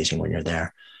feel amazing when you're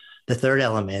there. The third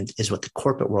element is what the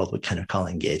corporate world would kind of call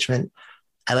engagement.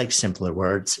 I like simpler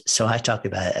words. So I talk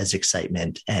about it as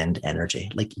excitement and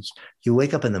energy. Like you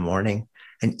wake up in the morning,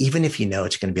 and even if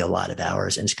it's going to be a lot of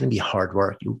hours and it's going to be hard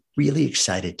work, you're really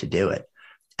excited to do it.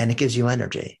 And it gives you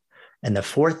energy. And the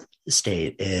fourth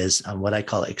state is what I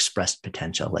call expressed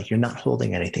potential. Like you're not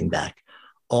holding anything back.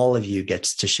 All of you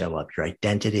gets to show up: your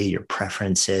identity, your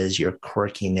preferences, your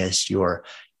quirkiness, your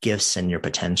gifts, and your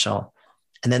potential.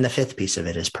 And then the fifth piece of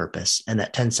it is purpose. And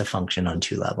that tends to function on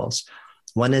 2 levels.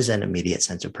 One is an immediate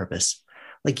sense of purpose.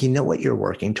 Like, what you're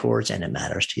working towards and it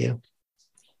matters to you.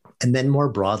 And then more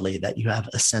broadly, that you have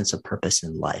a sense of purpose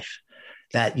in life,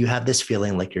 that you have this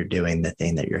feeling like you're doing the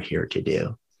thing that you're here to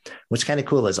do. What's kind of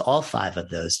cool is all 5 of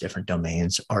those different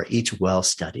domains are each well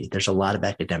studied. There's a lot of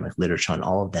academic literature on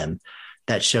all of them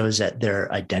that shows that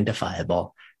they're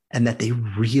identifiable and that they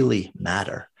really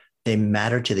matter. They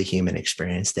matter to the human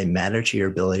experience. They matter to your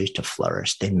ability to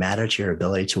flourish. They matter to your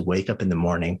ability to wake up in the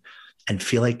morning and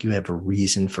feel like you have a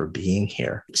reason for being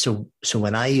here. So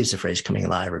when I use the phrase coming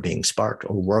alive or being sparked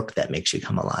or work that makes you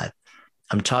come alive,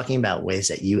 I'm talking about ways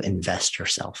that you invest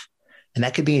yourself. And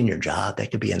that could be in your job.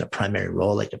 That could be in a primary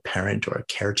role, like a parent or a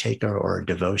caretaker or a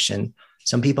devotion.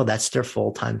 Some people, that's their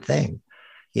full-time thing.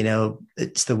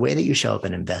 It's the way that you show up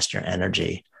and invest your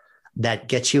energy that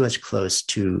gets you as close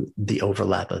to the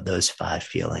overlap of those 5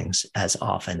 feelings as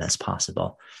often as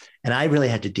possible. And I really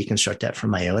had to deconstruct that from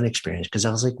my own experience, because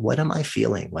I was like, what am I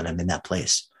feeling when I'm in that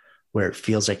place where it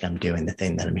feels like I'm doing the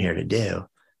thing that I'm here to do?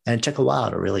 And it took a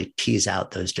while to really tease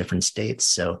out those different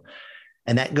states.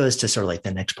 And that goes to sort of like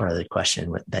the next part of the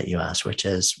question that you asked, which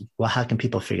is, well, how can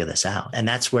people figure this out? And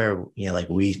that's where,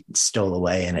 we stole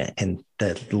away in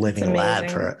the living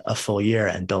lab for a full year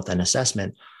and built an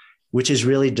assessment, which is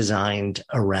really designed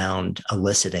around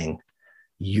eliciting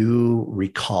you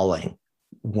recalling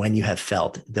when you have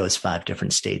felt those 5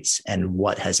 different states and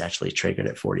what has actually triggered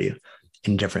it for you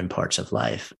in different parts of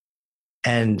life.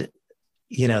 And,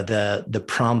 the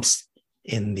prompts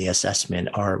in the assessment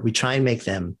we try and make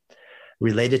them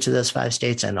related to those 5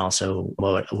 states and also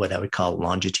what I would call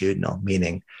longitudinal,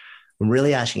 meaning I'm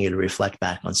really asking you to reflect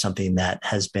back on something that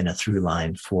has been a through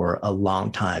line for a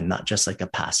long time, not just like a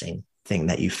passing thing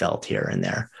that you felt here and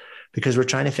there, because we're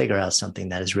trying to figure out something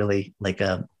that is really like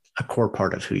a core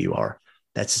part of who you are.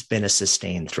 That's been a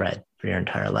sustained thread for your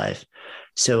entire life.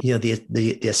 So,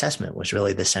 the assessment was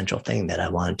really the central thing that I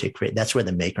wanted to create. That's where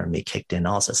the maker in me kicked in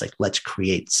also. It's like, let's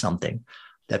create something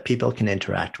that people can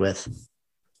interact with,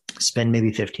 spend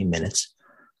maybe 15 minutes,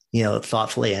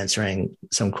 thoughtfully answering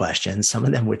some questions, some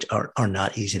of them which are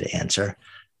not easy to answer.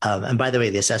 And by the way,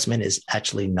 the assessment is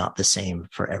actually not the same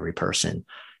for every person.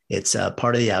 It's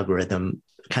part of the algorithm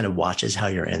kind of watches how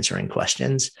you're answering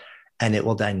questions, and it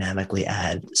will dynamically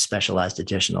add specialized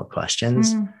additional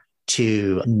questions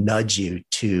to nudge you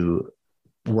to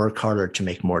work harder to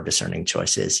make more discerning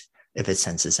choices if it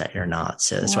senses that you're not.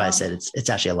 So that's why I said it's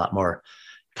actually a lot more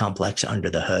complex under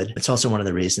the hood. It's also one of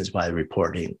the reasons why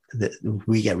reporting that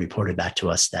we get reported back to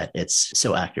us that it's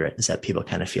so accurate, is that people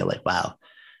kind of feel like, wow,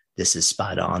 this is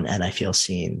spot on, and I feel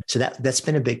seen. So that's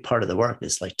been a big part of the work,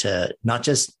 is like to not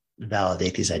just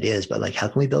validate these ideas, but like, how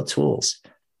can we build tools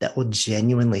that will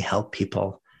genuinely help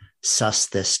people suss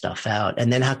this stuff out?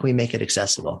 And then how can we make it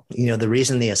accessible? The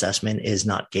reason the assessment is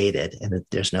not gated and that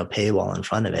there's no paywall in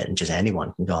front of it and just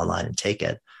anyone can go online and take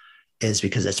it is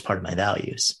because it's part of my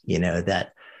values.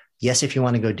 That yes, if you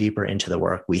want to go deeper into the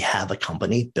work, we have a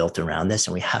company built around this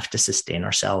and we have to sustain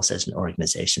ourselves as an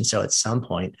organization. So at some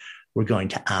point, we're going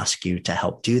to ask you to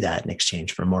help do that in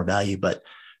exchange for more value. But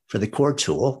for the core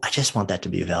tool, I just want that to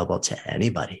be available to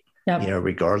anybody,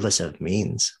 regardless of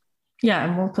means. Yeah.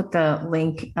 And we'll put the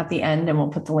link at the end and we'll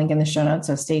put the link in the show notes.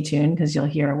 So stay tuned because you'll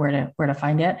hear where to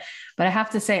find it. But I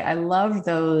have to say, I love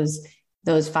those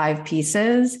 5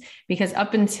 pieces, because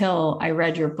up until I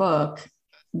read your book,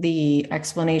 the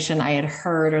explanation I had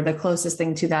heard, or the closest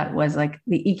thing to that, was like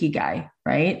the ikigai,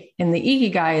 right? And the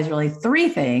ikigai is really 3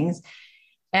 things.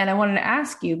 And I wanted to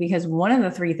ask you, because one of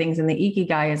the 3 things in the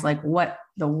ikigai is like what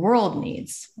the world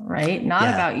needs, right? Not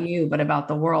about you, but about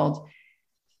the world.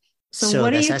 So what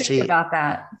do you think about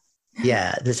that?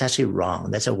 Yeah, that's actually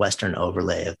wrong. That's a Western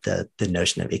overlay of the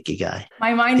notion of ikigai.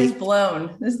 My mind is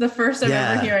blown. This is the first I'm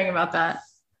ever hearing about that.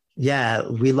 Yeah,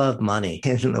 we love money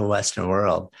in the Western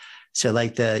world. So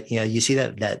like you see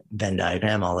that Venn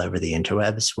diagram all over the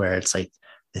interwebs, where it's like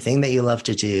the thing that you love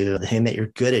to do, the thing that you're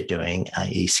good at doing,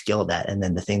 you skilled at, and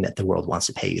then the thing that the world wants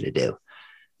to pay you to do.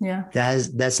 Yeah.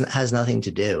 That has nothing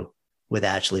to do with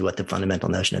actually what the fundamental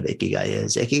notion of ikigai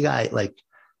is. Ikigai, like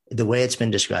the way it's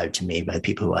been described to me by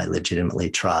people who I legitimately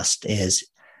trust, is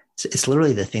it's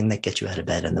literally the thing that gets you out of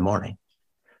bed in the morning,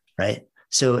 right?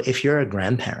 So if you're a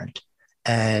grandparent,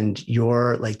 and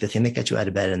you're like, the thing that gets you out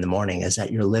of bed in the morning is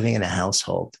that you're living in a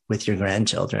household with your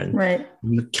grandchildren. Right.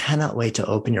 You cannot wait to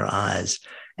open your eyes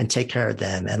and take care of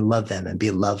them and love them and be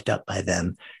loved up by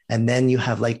them. And then you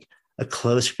have like a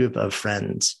close group of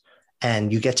friends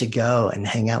and you get to go and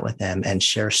hang out with them and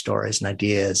share stories and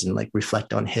ideas and like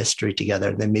reflect on history together,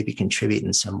 and then maybe contribute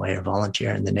in some way or volunteer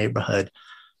in the neighborhood.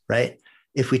 Right.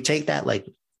 If we take that, like,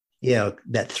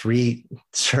 that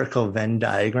 3-circle Venn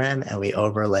diagram and we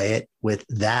overlay it with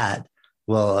that,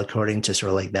 well, according to sort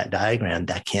of like that diagram,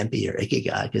 that can't be your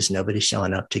ikigai because nobody's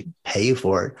showing up to pay you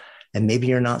for it. And maybe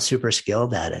you're not super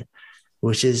skilled at it,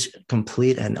 which is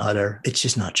complete and utter. It's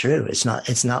just not true. It's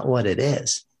not what it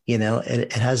is.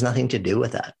 It has nothing to do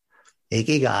with that.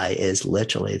 Ikigai is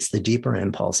literally, it's the deeper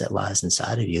impulse that lies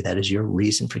inside of you. That is your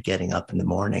reason for getting up in the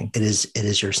morning. It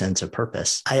is your sense of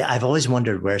purpose. I've always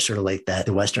wondered where sort of like that,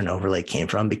 the Western overlay came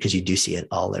from, because you do see it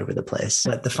all over the place.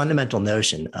 But the fundamental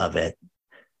notion of it,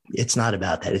 it's not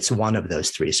about that. It's one of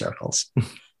those 3 circles.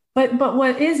 But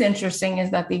what is interesting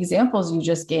is that the examples you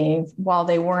just gave, while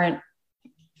they weren't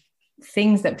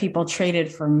things that people traded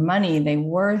for money, they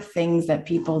were things that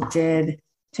people did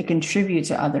to contribute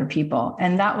to other people.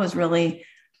 And that was really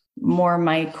more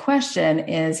my question,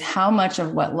 is how much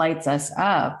of what lights us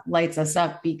up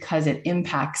because it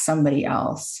impacts somebody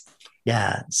else.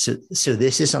 Yeah. So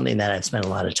this is something that I've spent a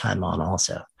lot of time on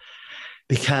also,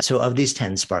 because of these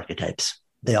 10 Sparketypes,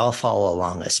 they all follow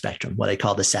along a spectrum, what I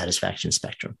call the satisfaction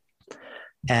spectrum.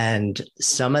 And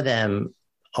some of them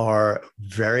are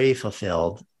very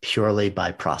fulfilled purely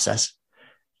by process.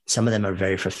 Some of them are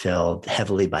very fulfilled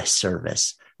heavily by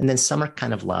service. And then some are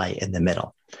kind of lie in the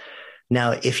middle.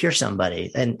 Now, if you're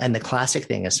somebody, and the classic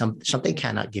thing is something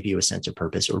cannot give you a sense of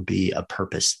purpose or be a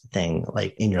purpose thing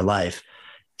like in your life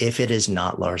if it is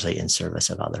not largely in service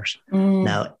of others.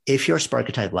 Now, if your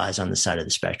Sparketype lies on the side of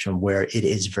the spectrum where it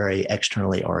is very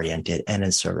externally oriented and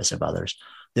in service of others,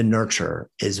 the nurturer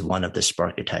is one of the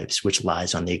Sparketypes, which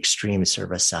lies on the extreme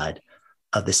service side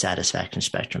of the satisfaction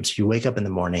spectrum. So you wake up in the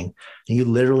morning and you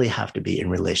literally have to be in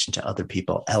relation to other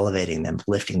people, elevating them,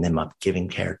 lifting them up, giving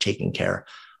care, taking care,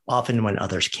 often when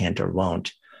others can't or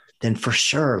won't. Then for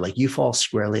sure, like you fall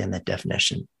squarely in that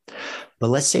definition. But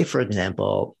let's say, for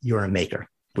example, you're a maker,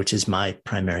 which is my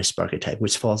primary Sparketype,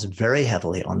 which falls very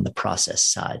heavily on the process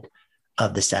side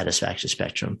of the satisfaction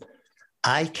spectrum.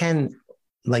 I can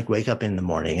like wake up in the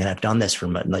morning, and I've done this for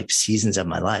like seasons of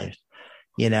my life,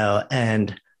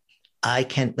 and I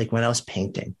can, like when I was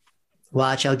painting, well,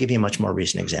 actually, I'll give you a much more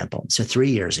recent example. So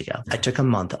 3 years ago, I took a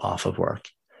month off of work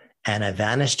and I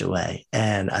vanished away,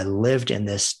 and I lived in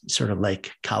this sort of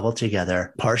like cobbled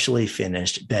together, partially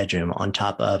finished bedroom on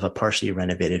top of a partially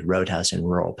renovated roadhouse in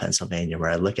rural Pennsylvania,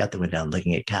 where I look out the window and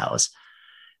looking at cows.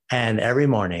 And every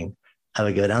morning I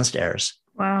would go downstairs.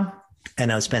 Wow.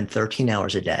 And I would spend 13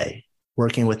 hours a day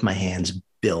working with my hands,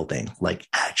 building, like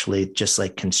actually just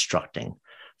like constructing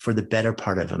for the better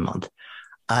part of a month.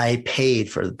 I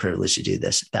paid for the privilege to do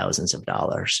this, thousands of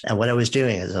dollars. And what I was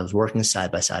doing is I was working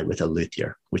side by side with a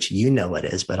luthier, which you know what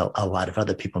is, but a lot of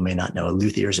other people may not know. A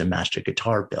luthier is a master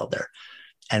guitar builder.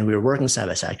 And we were working side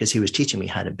by side because he was teaching me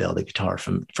how to build a guitar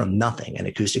from nothing, an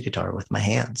acoustic guitar with my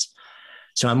hands.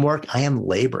 So I am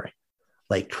laboring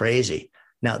like crazy.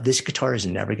 Now, this guitar is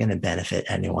never going to benefit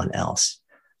anyone else.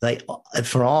 Like,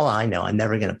 for all I know, I'm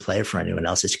never going to play for anyone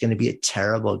else. It's going to be a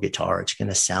terrible guitar. It's going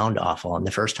to sound awful. And the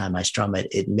first time I strum it,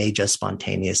 it may just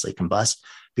spontaneously combust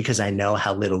because I know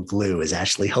how little glue is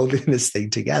actually holding this thing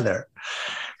together.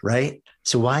 Right.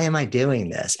 So why am I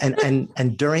doing this?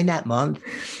 And during that month,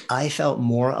 I felt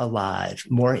more alive,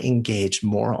 more engaged,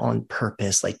 more on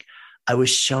purpose. Like I was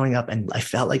showing up and I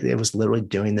felt like it was literally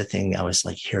doing the thing I was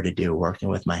like here to do, working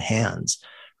with my hands.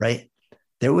 Right.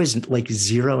 There was like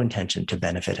zero intention to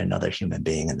benefit another human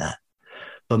being in that.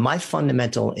 But my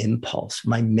fundamental impulse,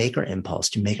 my maker impulse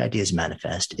to make ideas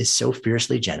manifest is so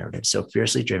fiercely generative, so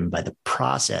fiercely driven by the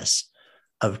process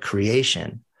of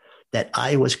creation that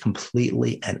I was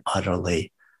completely and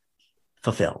utterly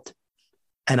fulfilled.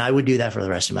 And I would do that for the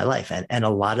rest of my life. And a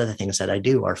lot of the things that I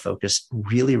do are focused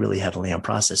really, really heavily on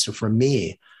process. So for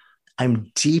me,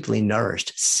 I'm deeply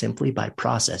nourished simply by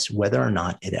process, whether or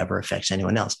not it ever affects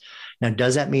anyone else. Now,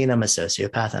 does that mean I'm a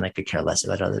sociopath and I could care less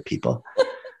about other people?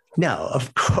 No,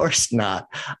 of course not.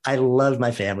 I love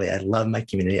my family. I love my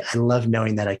community. I love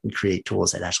knowing that I can create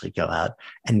tools that actually go out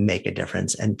and make a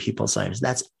difference in people's lives.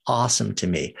 That's awesome to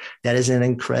me. That is an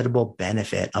incredible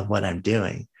benefit of what I'm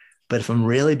doing. But if I'm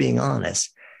really being honest,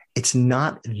 it's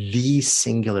not the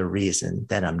singular reason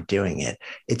that I'm doing it.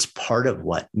 It's part of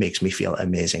what makes me feel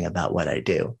amazing about what I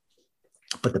do.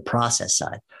 But the process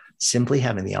side, simply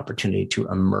having the opportunity to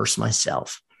immerse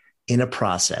myself in a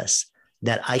process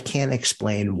that I can't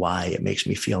explain why it makes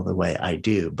me feel the way I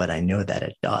do, but I know that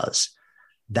it does.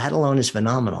 That alone is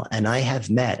phenomenal. And I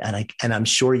have met, and I'm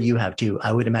sure you have too,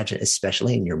 I would imagine,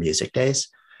 especially in your music days,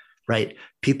 right?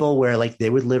 People where like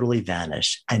they would literally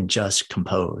vanish and just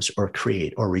compose or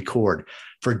create or record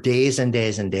for days and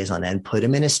days and days on end, put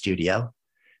them in a studio,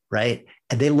 right?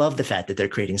 And they love the fact that they're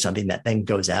creating something that then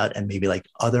goes out and maybe like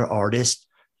other artists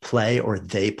play or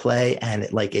they play, and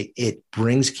it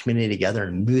brings community together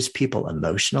and moves people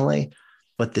emotionally.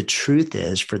 But the truth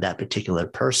is, for that particular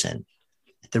person,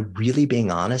 if they're really being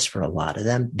honest, for a lot of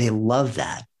them, they love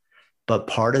that. But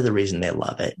part of the reason they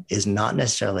love it is not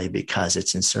necessarily because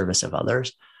it's in service of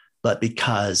others, but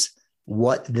because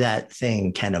what that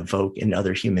thing can evoke in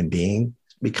other human beings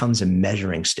becomes a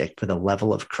measuring stick for the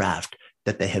level of craft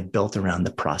that they have built around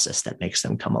the process that makes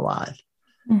them come alive.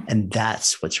 And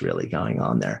that's what's really going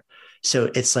on there.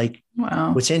 So it's like,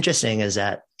 wow. What's interesting is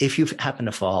that if you happen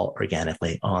to fall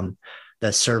organically on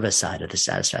the service side of the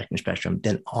satisfaction spectrum,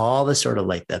 then all the sort of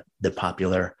like the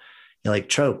popular, like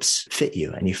tropes fit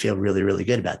you and you feel really, really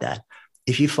good about that.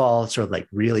 If you fall sort of like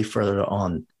really further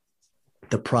on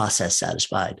the process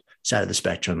satisfied side of the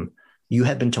spectrum, you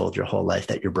have been told your whole life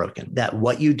that you're broken, that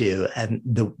what you do and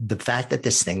the fact that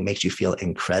this thing makes you feel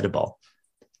incredible,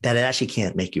 that it actually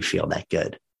can't make you feel that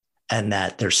good. And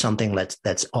that there's something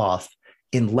that's off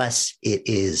unless it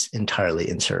is entirely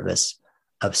in service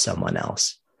of someone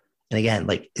else. And again,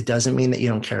 like, it doesn't mean that you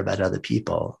don't care about other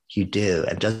people. You do.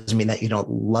 It doesn't mean that you don't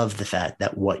love the fact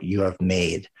that what you have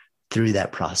made through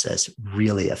that process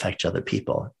really affects other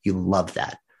people. You love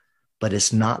that, but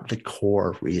it's not the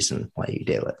core reason why you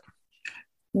do it.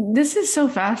 This is so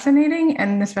fascinating.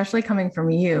 And especially coming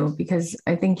from you, because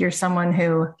I think you're someone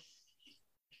who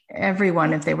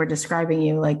everyone, if they were describing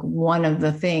you, like one of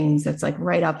the things that's like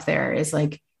right up there is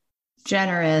like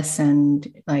generous and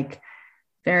like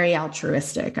very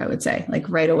altruistic, I would say, like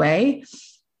right away.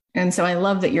 And so I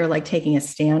love that you're like taking a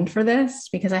stand for this,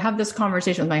 because I have this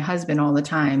conversation with my husband all the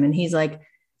time. And he's like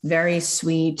very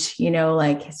sweet,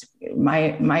 like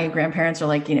my grandparents are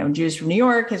like, Jews from New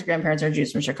York. His grandparents are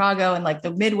Jews from Chicago, and like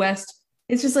the Midwest.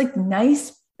 It's just like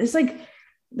nice. It's like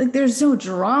there's no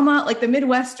drama, like the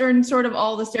Midwestern sort of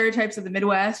all the stereotypes of the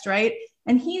Midwest. Right.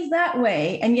 And he's that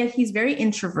way. And yet he's very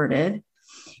introverted.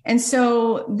 And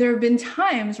so there have been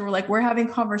times where like we're having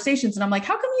conversations and I'm like,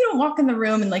 how come you don't walk in the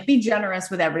room and like be generous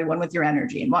with everyone with your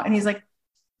energy? And he's like,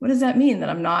 what does that mean? That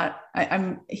I'm not,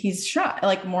 he's shy,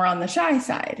 like more on the shy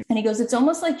side. And he goes, it's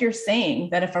almost like you're saying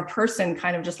that if a person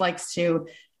kind of just likes to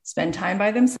spend time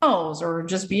by themselves or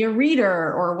just be a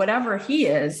reader or whatever he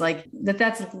is, like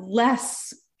that's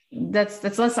less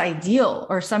ideal,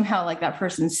 or somehow like that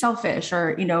person's selfish,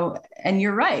 or, and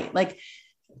you're right. Like,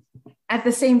 at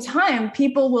the same time,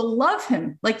 people will love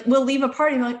him. Like we'll leave a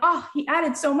party and be like, oh, he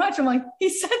added so much. I'm like, he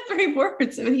said 3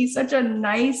 words. I mean, he's such a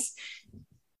nice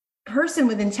person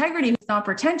with integrity who's not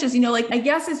pretentious. Like, I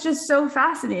guess it's just so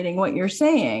fascinating what you're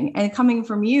saying. And coming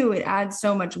from you, it adds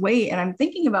so much weight. And I'm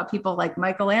thinking about people like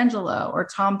Michelangelo or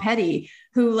Tom Petty,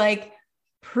 who like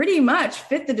pretty much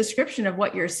fit the description of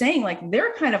what you're saying. Like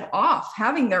they're kind of off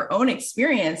having their own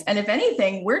experience. And if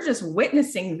anything, we're just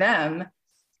witnessing them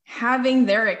having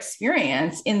their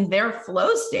experience in their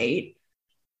flow state.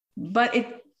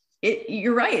 But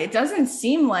you're right. It doesn't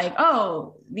seem like,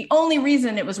 oh, the only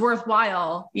reason it was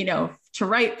worthwhile, to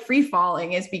write Free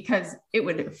Falling is because it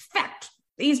would affect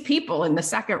these people in the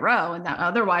second row, and that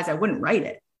otherwise I wouldn't write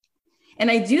it. And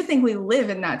I do think we live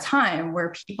in that time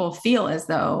where people feel as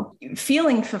though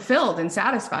feeling fulfilled and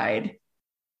satisfied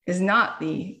is not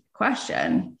the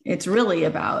question. It's really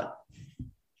about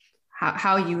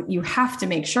how you have to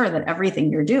make sure that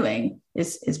everything you're doing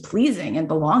is pleasing and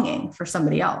belonging for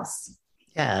somebody else.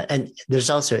 Yeah. And there's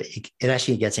also, it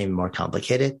actually gets even more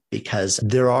complicated because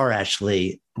there are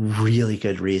actually really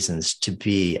good reasons to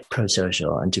be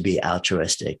pro-social and to be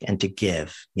altruistic and to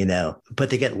give, but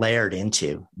they get layered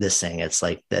into this thing. It's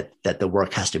like that the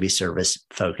work has to be service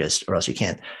focused or else you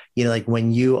can't, like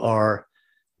when you're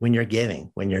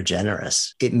giving, when you're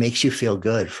generous, it makes you feel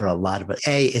good for a lot of it.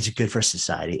 It's good for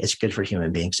society. It's good for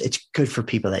human beings. It's good for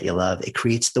people that you love. It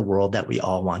creates the world that we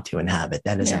all want to inhabit.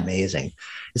 That is amazing.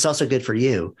 It's also good for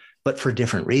you, but for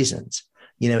different reasons.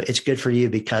 It's good for you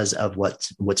because of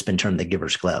what's been termed the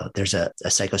giver's glow. There's a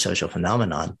psychosocial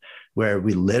phenomenon where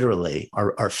we literally,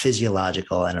 our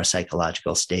physiological and our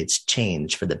psychological states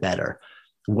change for the better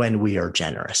when we are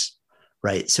generous.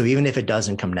 Right. So even if it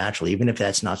doesn't come naturally, even if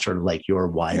that's not sort of like your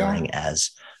wiring as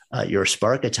your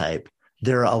Sparketype,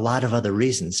 there are a lot of other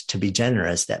reasons to be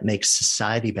generous that makes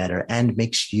society better and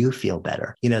makes you feel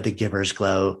better. The giver's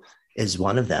glow is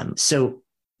one of them. So,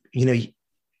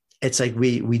 it's like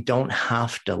we don't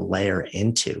have to layer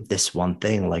into this one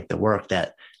thing like the work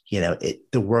that, the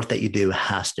work that you do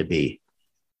has to be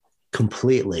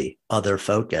completely other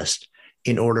focused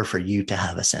in order for you to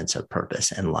have a sense of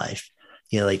purpose in life.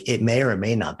 Like it may or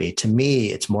may not be. To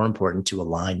me, it's more important to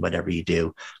align whatever you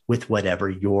do with whatever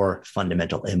your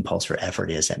fundamental impulse or effort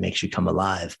is that makes you come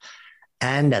alive.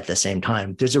 And at the same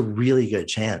time, there's a really good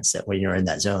chance that when you're in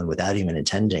that zone without even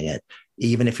intending it,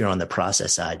 even if you're on the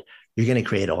process side, you're going to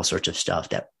create all sorts of stuff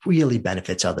that really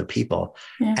benefits other people.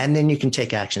 Yeah. And then you can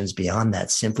take actions beyond that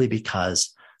simply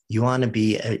because you want to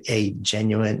be a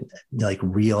genuine, like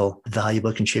real,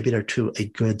 valuable contributor to a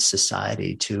good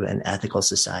society, to an ethical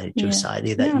society, to a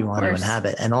society that you want to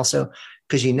inhabit. And also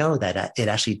because that it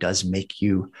actually does make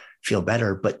you feel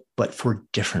better, but for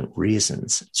different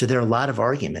reasons. So there are a lot of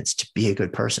arguments to be a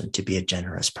good person, to be a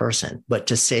generous person. But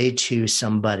to say to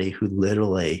somebody who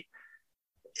literally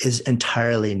is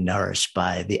entirely nourished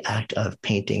by the act of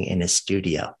painting in a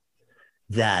studio,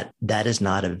 that is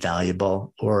not a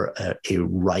valuable or a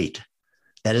right.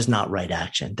 That is not right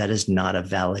action. That is not a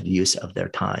valid use of their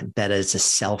time. That is a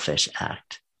selfish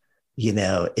act,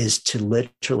 is to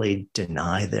literally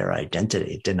deny their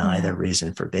identity, deny their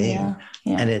reason for being.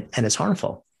 Yeah. And it's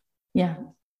harmful. Yeah.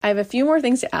 I have a few more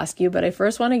things to ask you, but I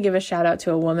first want to give a shout out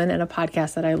to a woman and a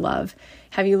podcast that I love.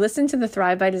 Have you listened to the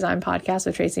Thrive by Design podcast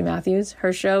with Tracy Matthews?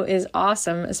 Her show is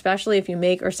awesome, especially if you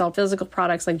make or sell physical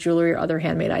products like jewelry or other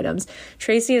handmade items.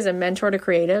 Tracy is a mentor to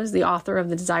creatives, the author of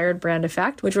The Desired Brand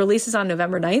Effect, which releases on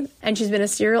November 9th, and she's been a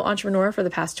serial entrepreneur for the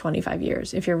past 25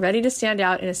 years. If you're ready to stand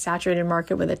out in a saturated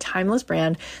market with a timeless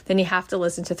brand, then you have to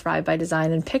listen to Thrive by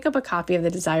Design and pick up a copy of The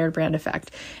Desired Brand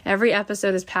Effect. Every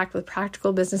episode is packed with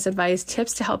practical business advice,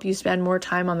 tips to help you spend more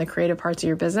time on the creative parts of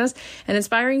your business, and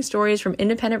inspiring stories from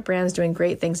independent brands doing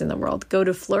great things in the world. Go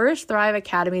to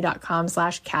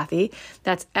flourishthriveacademy.com/Kathy.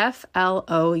 That's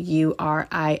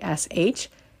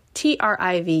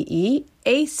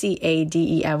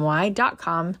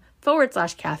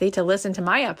FLOURISHTHRIVEACADEMY.com/Kathy to listen to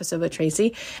my episode with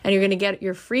Tracy, and you're going to get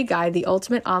your free guide, the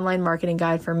ultimate online marketing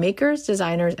guide for makers,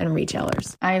 designers, and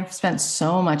retailers. I've spent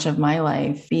so much of my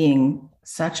life being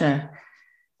such a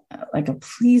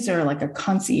pleaser, like a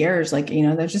concierge,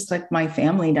 there's just like my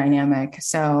family dynamic.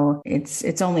 So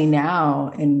it's only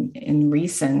now in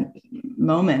recent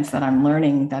moments that I'm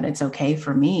learning that it's okay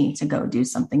for me to go do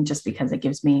something just because it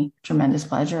gives me tremendous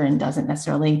pleasure and doesn't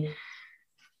necessarily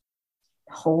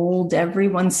hold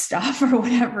everyone's stuff or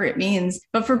whatever it means.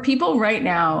 But for people right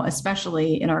now,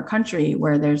 especially in our country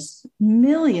where there's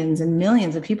millions and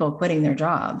millions of people quitting their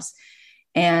jobs,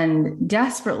 and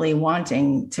desperately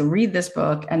wanting to read this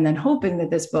book and then hoping that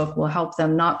this book will help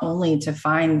them not only to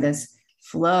find this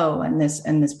flow and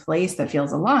this place that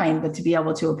feels aligned, but to be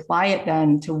able to apply it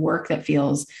then to work that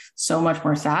feels so much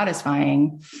more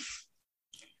satisfying.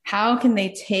 How can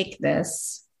they take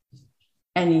this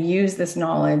and use this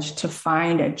knowledge to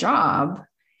find a job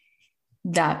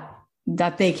that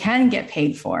they can get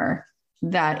paid for,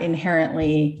 that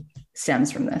inherently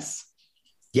stems from this?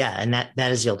 Yeah. And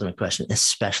that is the ultimate question,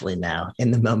 especially now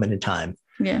in the moment in time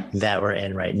that we're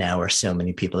in right now, where so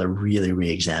many people are really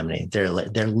re-examining. They're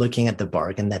looking at the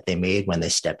bargain that they made when they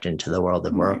stepped into the world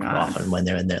of work, often when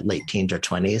they're in their late teens or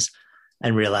 20s,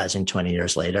 and realizing 20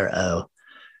 years later,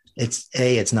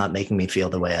 it's not making me feel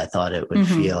the way I thought it would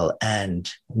feel. And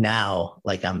now,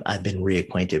 like, I've been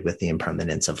reacquainted with the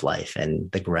impermanence of life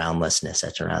and the groundlessness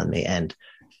that's around me. And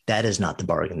that is not the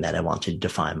bargain that I want to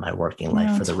define my working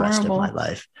life for the rest of my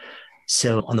life.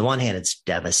 So on the one hand, it's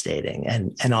devastating.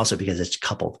 And also because it's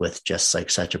coupled with just like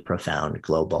such a profound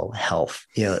global health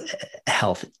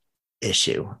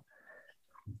issue.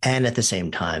 And at the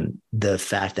same time, the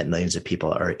fact that millions of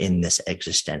people are in this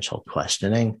existential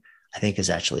questioning, I think, is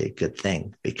actually a good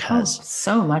thing, because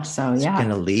so much so, it's going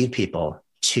to lead people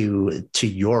to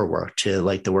your work, to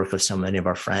like the work of so many of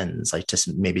our friends, like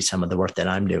just maybe some of the work that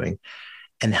I'm doing,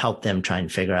 and help them try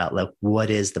and figure out, like,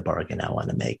 what is the bargain I want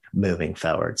to make moving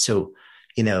forward. So,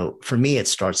 for me, it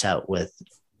starts out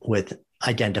with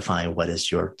identifying what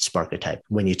is your Sparketype.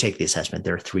 When you take the assessment,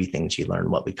 there are 3 things you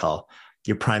learn, what we call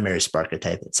your primary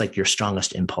Sparketype. It's like your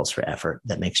strongest impulse for effort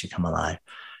that makes you come alive.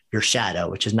 Your shadow,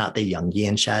 which is not the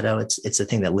Jungian shadow. It's the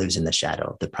thing that lives in the shadow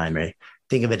of the primary.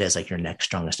 Think of it as like your next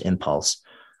strongest impulse.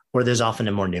 Or there's often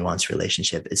a more nuanced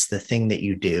relationship. It's the thing that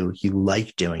you do, you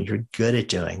like doing, you're good at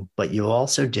doing, but you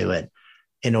also do it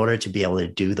in order to be able to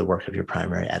do the work of your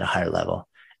primary at a higher level.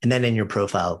 And then in your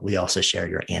profile, we also share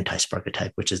your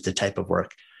anti-Sparketype, which is the type of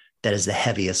work that is the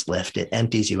heaviest lift. It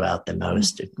empties you out the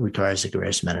most. It requires the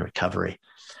greatest amount of recovery.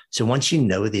 So once you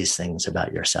know these things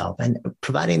about yourself, and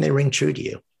providing they ring true to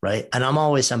you, right? And I'm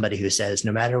always somebody who says,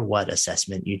 no matter what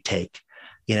assessment you take,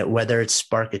 whether it's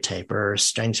Sparketype or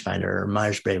StrengthsFinder or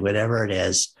Myers-Briggs, whatever it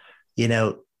is,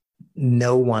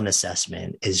 no one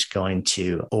assessment is going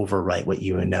to overwrite what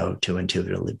you know to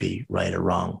intuitively be right or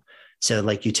wrong. So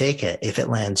like, you take it, if it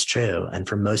lands true, and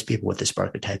for most people with the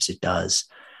Sparketypes, it does,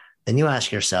 then you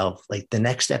ask yourself, like, the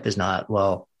next step is not,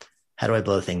 well, how do I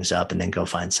blow things up and then go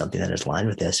find something that is aligned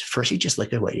with this? First, you just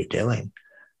look at what you're doing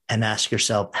and ask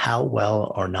yourself, how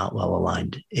well or not well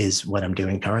aligned is what I'm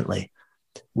doing currently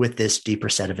with this deeper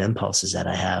set of impulses that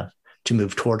I have to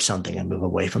move towards something and move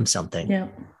away from something. Yeah.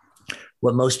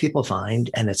 What most people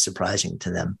find, and it's surprising to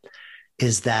them,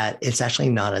 is that it's actually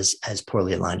not as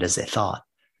poorly aligned as they thought,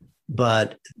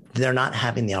 but they're not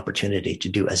having the opportunity to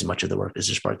do as much of the work as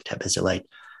their Sparketype as they like.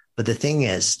 But the thing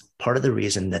is, part of the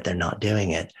reason that they're not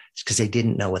doing it is because they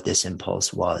didn't know what this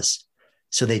impulse was.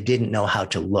 So they didn't know how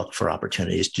to look for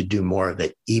opportunities to do more of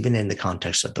it, even in the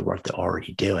context of the work they're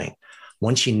already doing.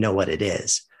 Once you know what it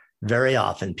is, very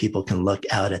often people can look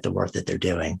out at the work that they're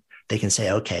doing. They can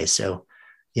say, okay, so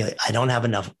I don't have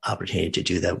enough opportunity to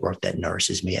do the work that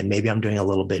nourishes me. And maybe I'm doing a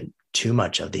little bit too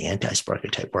much of the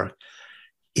anti-Sparketype work.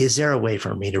 Is there a way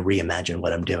for me to reimagine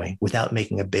what I'm doing without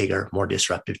making a bigger, more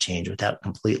disruptive change, without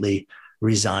completely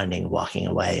resigning, walking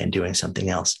away and doing something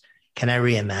else? Can I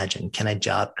reimagine? Can I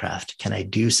job craft? Can I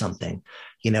do something?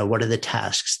 What are the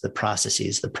tasks, the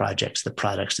processes, the projects, the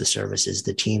products, the services,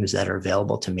 the teams that are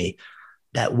available to me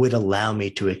that would allow me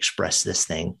to express this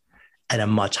thing at a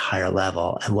much higher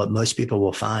level? And what most people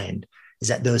will find is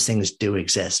that those things do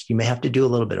exist. You may have to do a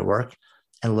little bit of work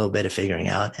and a little bit of figuring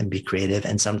out and be creative,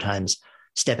 and sometimes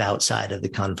step outside of the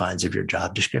confines of your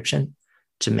job description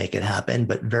to make it happen.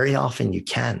 But very often you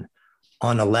can,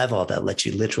 on a level that lets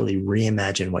you literally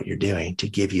reimagine what you're doing to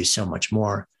give you so much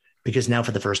more. Because now,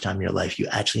 for the first time in your life, you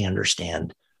actually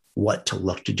understand what to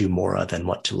look to do more of and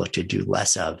what to look to do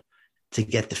less of to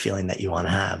get the feeling that you want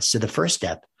to have. So the first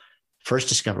step,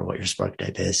 discover what your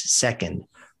Sparketype is. Second,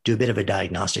 do a bit of a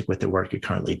diagnostic with the work you're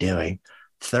currently doing.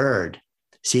 Third,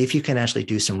 see if you can actually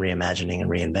do some reimagining and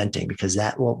reinventing, because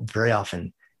that will very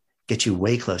often get you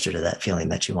way closer to that feeling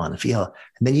that you want to feel.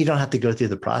 And then you don't have to go through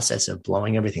the process of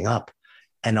blowing everything up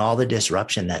and all the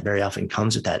disruption that very often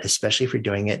comes with that, especially if you're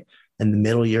doing it in the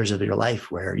middle years of your life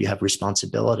where you have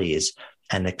responsibilities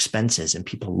and expenses and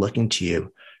people looking to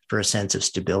you for a sense of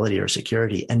stability or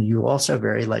security. And you also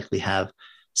very likely have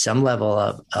some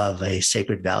level of a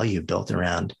sacred value built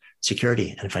around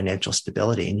security and financial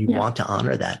stability. And you want to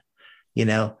honor that,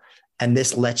 and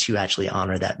this lets you actually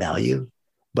honor that value,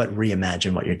 but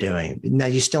reimagine what you're doing. Now,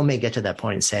 you still may get to that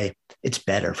point and say, it's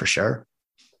better for sure,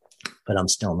 but I'm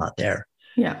still not there.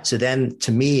 Yeah. So then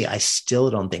to me, I still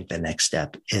don't think the next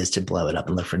step is to blow it up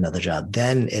and look for another job.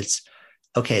 Then it's,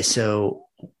 okay, so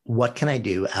what can I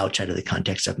do outside of the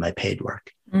context of my paid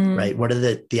work, right? What are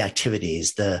the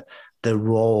activities, the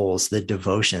roles, the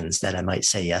devotions that I might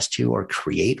say yes to or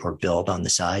create or build on the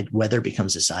side, whether it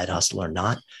becomes a side hustle or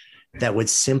not, that would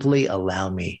simply allow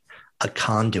me a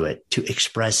conduit to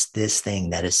express this thing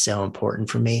that is so important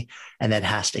for me and that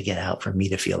has to get out for me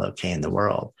to feel okay in the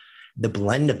world. The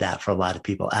blend of that for a lot of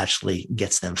people actually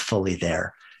gets them fully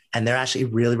there. And they're actually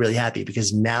really, really happy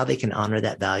because now they can honor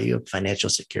that value of financial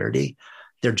security.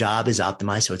 Their job is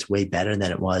optimized, so it's way better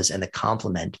than it was. And the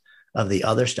complement of the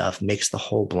other stuff makes the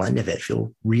whole blend of it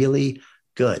feel really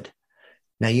good.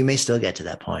 Now, you may still get to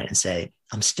that point and say,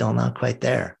 I'm still not quite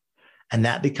there. And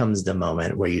that becomes the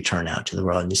moment where you turn out to the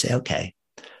world and you say, okay,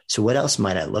 so what else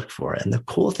might I look for? And the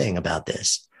cool thing about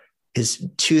this is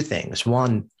two things.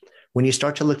 One, when you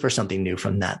start to look for something new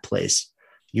from that place,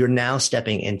 you're now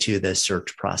stepping into the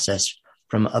search process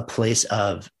from a place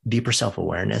of deeper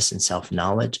self-awareness and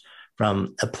self-knowledge,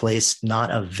 from a place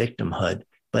not of victimhood,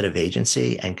 but of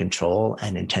agency and control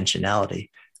and intentionality.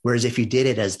 Whereas if you did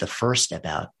it as the first step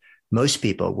out, most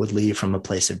people would leave from a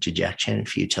place of dejection,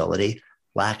 futility,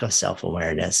 lack of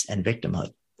self-awareness, and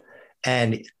victimhood.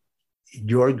 And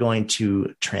you're going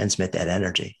to transmit that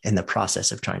energy in the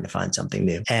process of trying to find something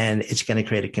new. And it's going to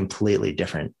create a completely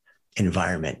different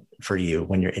environment for you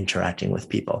when you're interacting with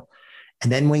people.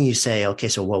 And then when you say, okay,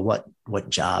 so well, what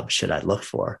job should I look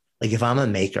for? Like if I'm a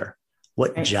maker,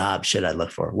 what job should I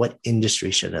look for? What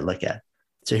industry should I look at?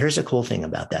 So here's the cool thing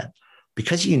about that.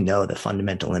 Because you know the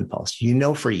fundamental impulse, you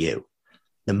know for you,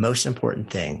 the most important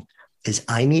thing is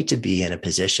I need to be in a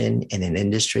position, in an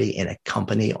industry, in a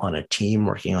company, on a team,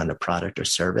 working on a product or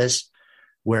service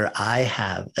where I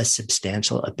have a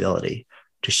substantial ability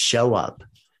to show up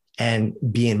and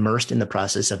be immersed in the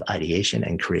process of ideation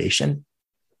and creation.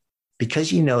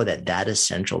 Because you know that that is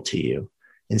central to you,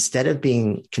 instead of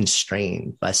being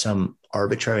constrained by some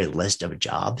arbitrary list of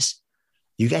jobs,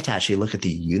 you get to actually look at the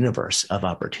universe of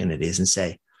opportunities and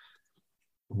say,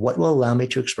 what will allow me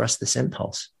to express this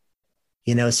impulse?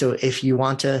 So if you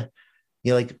want to,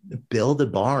 like build a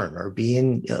barn or be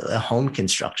in a home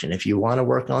construction, if you want to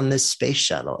work on this space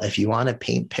shuttle, if you want to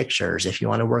paint pictures, if you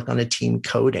want to work on a team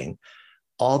coding,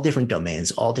 all different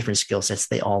domains, all different skill sets,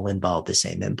 they all involve the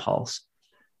same impulse.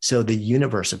 So the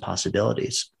universe of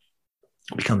possibilities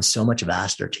becomes so much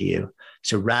vaster to you.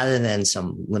 So rather than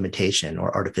some limitation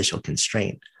or artificial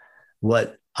constraint,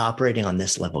 what operating on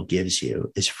this level gives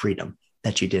you is freedom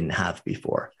that you didn't have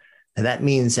before. And that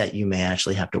means that you may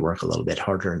actually have to work a little bit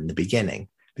harder in the beginning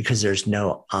because there's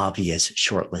no obvious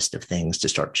short list of things to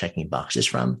start checking boxes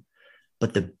from.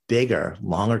 But the bigger,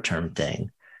 longer term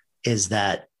thing is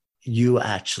that you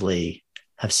actually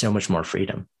have so much more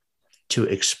freedom to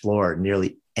explore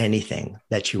nearly anything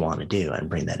that you want to do and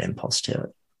bring that impulse to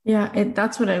it. Yeah,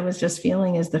 that's what I was just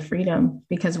feeling is the freedom,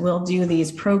 because we'll do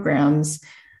these programs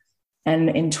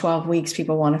and in 12 weeks,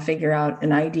 people want to figure out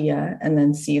an idea and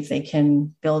then see if they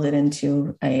can build it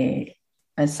into a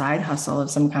side hustle of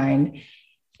some kind.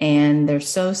 And they're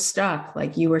so stuck,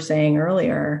 like you were saying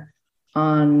earlier,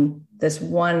 on this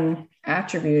one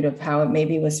attribute of how it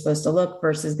maybe was supposed to look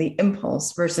versus the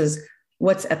impulse versus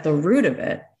what's at the root of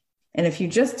it. And if you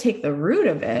just take the root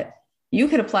of it, you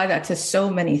could apply that to so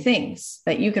many things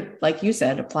that you could, like you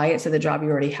said, apply it to the job you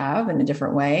already have in a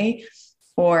different way,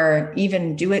 or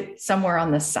even do it somewhere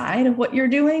on the side of what you're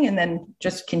doing and then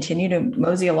just continue to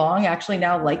mosey along, actually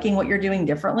now liking what you're doing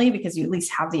differently because you at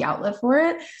least have the outlet for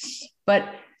it. But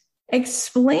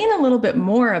explain a little bit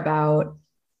more about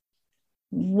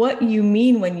what you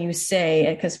mean when you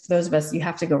say, because for those of us, you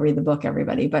have to go read the book,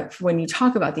 everybody, but when you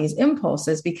talk about these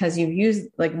impulses, because you've used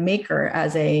like maker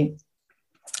as a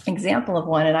example of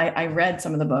one. And I read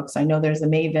some of the books. I know there's the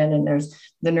Maven and there's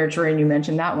the Nurturer, and you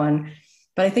mentioned that one.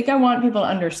 But I think I want people to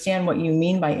understand what you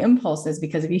mean by impulses,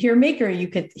 because if you hear maker, you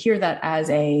could hear that as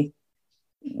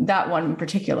that one in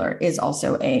particular is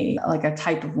also like a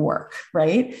type of work,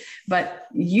 right? But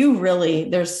you really,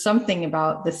 there's something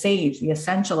about the sage, the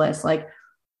essentialist, like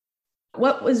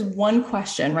what was one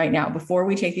question right now before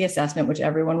we take the assessment, which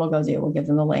everyone will go do, we'll give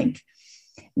them the link,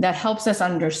 that helps us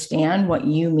understand what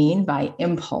you mean by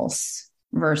impulse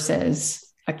versus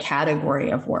a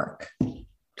category of work?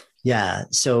 Yeah.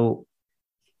 So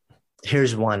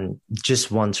here's one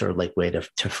sort of like way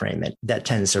to frame it that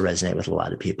tends to resonate with a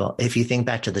lot of people. If you think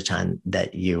back to the time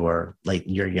that you were like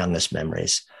your youngest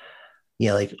memories,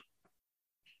 like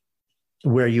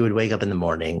where you would wake up in the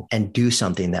morning and do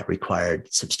something that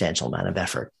required substantial amount of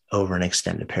effort over an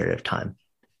extended period of time.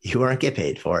 You weren't get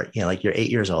paid for it. Like you're 8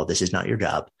 years old. This is not your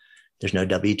job. There's no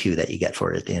W-2 that you get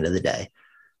for it at the end of the day.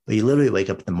 But you literally wake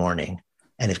up in the morning,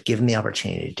 and if given the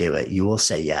opportunity to do it, you will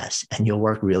say yes, and you'll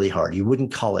work really hard. You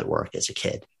wouldn't call it work as a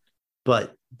kid,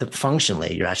 but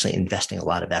functionally, you're actually investing a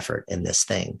lot of effort in this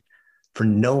thing for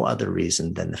no other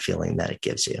reason than the feeling that it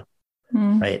gives you.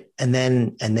 Right. And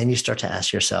then you start to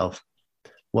ask yourself,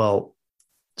 well,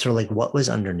 sort of like what was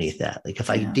underneath that? Like if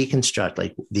I deconstruct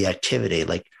like the activity,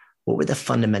 like what were the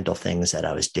fundamental things that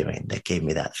I was doing that gave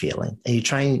me that feeling? And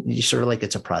you sort of like,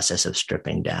 it's a process of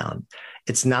stripping down.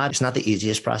 It's not the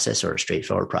easiest process or a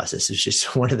straightforward process. It's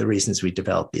just one of the reasons we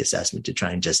developed the assessment, to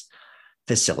try and just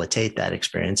facilitate that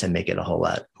experience and make it a whole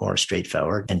lot more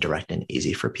straightforward and direct and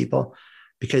easy for people.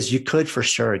 Because you could for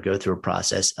sure go through a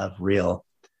process of real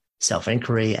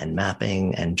self-inquiry and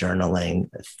mapping and journaling,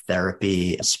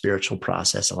 therapy, a spiritual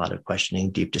process, a lot of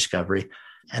questioning, deep discovery.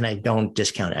 And I don't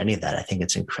discount any of that. I think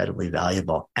it's incredibly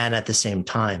valuable. And at the same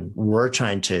time, we're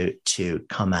trying to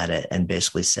come at it and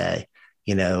basically say,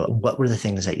 what were the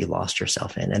things that you lost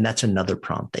yourself in? And that's another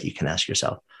prompt that you can ask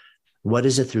yourself. What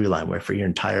is a through line where for your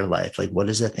entire life, like what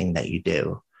is the thing that you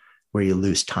do where you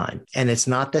lose time? And it's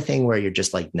not the thing where you're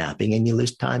just like napping and you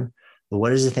lose time. But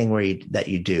what is the thing that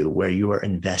you do where you are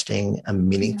investing a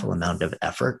meaningful amount of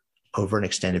effort over an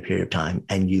extended period of time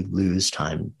and you lose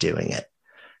time doing it,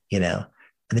 And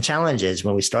the challenge is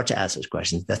when we start to ask those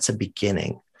questions, that's a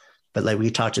beginning. But like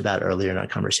we talked about earlier in our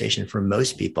conversation, for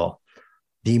most people,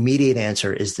 the immediate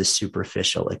answer is the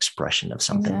superficial expression of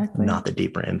something, not the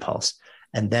deeper impulse.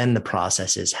 And then the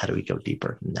process is, how do we go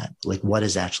deeper than that? Like what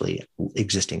is actually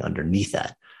existing underneath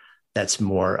that that's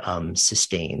more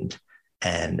sustained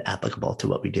and applicable to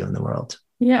what we do in the world.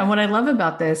 Yeah. And what I love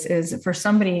about this is for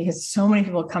somebody, because so many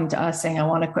people come to us saying, I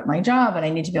want to quit my job and I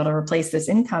need to be able to replace this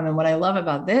income. And what I love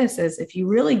about this is if you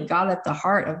really got at the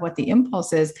heart of what the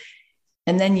impulse is,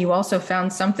 and then you also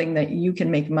found something that you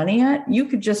can make money at, you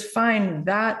could just find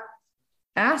that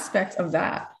aspect of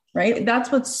that, right?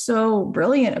 That's what's so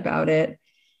brilliant about it,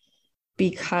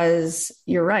 because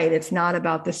you're right. It's not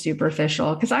about the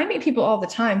superficial. Because I meet people all the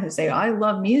time who say, I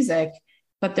love music,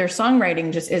 but their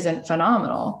songwriting just isn't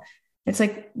phenomenal. It's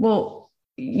like, well,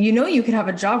 you could have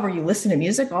a job where you listen to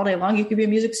music all day long. You could be a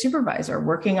music supervisor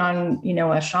working on,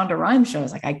 a Shonda Rhimes show.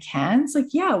 It's like, I can. It's like,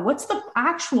 yeah, what's the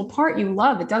actual part you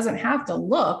love? It doesn't have to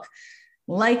look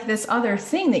like this other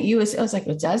thing that I was like,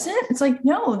 it doesn't? It's like,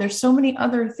 no, there's so many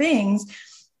other things.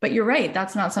 But you're right.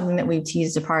 That's not something that we've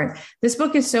teased apart. This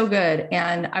book is so good.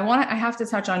 And I have to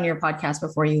touch on your podcast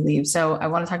before you leave. So I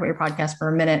want to talk about your podcast for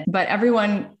a minute, but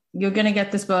everyone, you're going to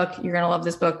get this book. You're going to love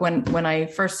this book. When I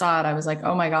first saw it, I was like,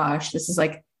 oh my gosh, this is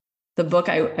like the book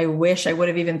I wish I would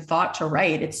have even thought to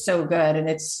write. It's so good. And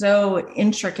it's so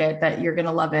intricate that you're going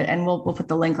to love it. And we'll put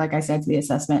the link, like I said, to the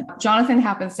assessment. Jonathan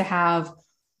happens to have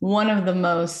one of the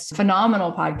most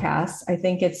phenomenal podcasts. I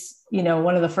think it's,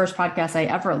 one of the first podcasts I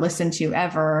ever listened to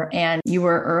ever. And you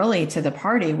were early to the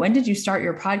party. When did you start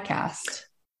your podcast?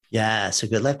 Yeah. So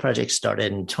Good Life Project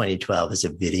started in 2012 as a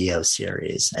video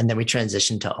series. And then we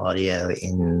transitioned to audio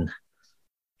in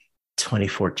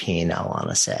 2014, I want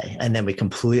to say. And then we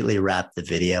completely wrapped the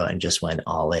video and just went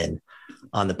all in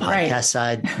on the podcast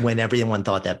side. When everyone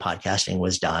thought that podcasting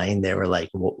was dying, they were like,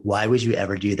 why would you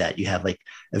ever do that? You have like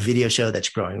a video show that's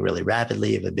growing really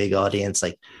rapidly, you have a big audience,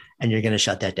 and you're going to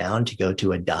shut that down to go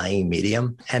to a dying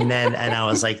medium. And I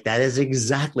was like, that is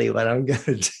exactly what I'm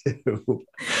going to do.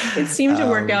 It seemed to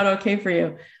work out okay for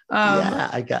you.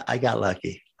 Yeah, I got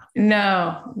lucky.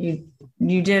 No,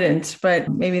 you didn't, but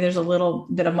maybe there's a little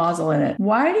bit of mazel in it.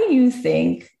 Why do you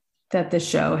think that the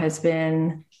show has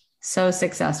been so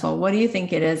successful? What do you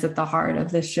think it is at the heart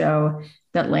of the show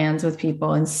that lands with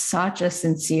people in such a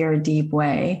sincere, deep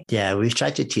way? Yeah, we've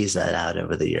tried to tease that out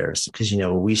over the years because,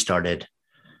 when we started,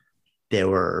 there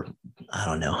were,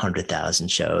 100,000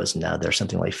 shows. Now there's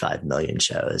something like 5 million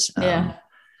shows. Yeah.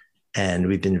 And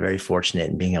we've been very fortunate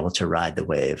in being able to ride the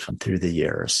wave through the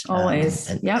years. Always.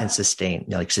 And sustain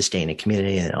a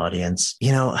community and an audience.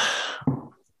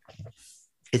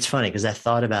 It's funny because I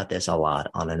thought about this a lot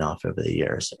on and off over the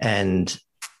years. And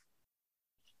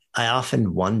I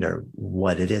often wonder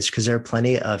what it is, because there are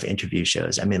plenty of interview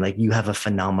shows. I mean, you have a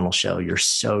phenomenal show. You're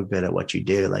so good at what you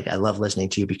do. I love listening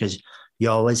to you because you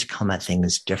always come at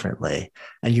things differently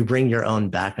and you bring your own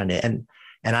background in.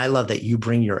 And I love that you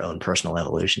bring your own personal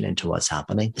evolution into what's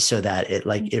happening so that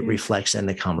it reflects in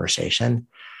the conversation.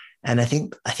 And I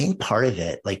think part of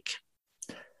it,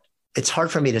 it's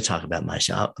hard for me to talk about my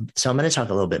show. So I'm going to talk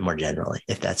a little bit more generally,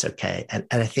 if that's okay. And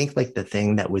I think the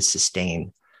thing that would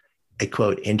sustain a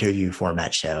quote interview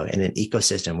format show in an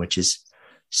ecosystem, which is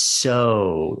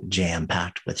so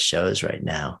jam-packed with shows right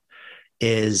now,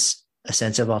 is a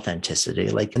sense of authenticity.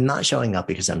 Like I'm not showing up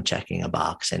because I'm checking a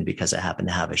box and because I happen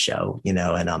to have a show, and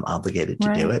I'm obligated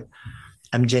to do it.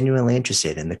 I'm genuinely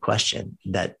interested in the question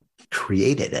that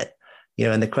created it,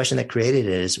 and the question that created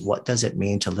it is, what does it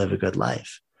mean to live a good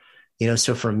life?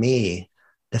 So for me,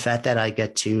 the fact that I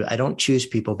don't choose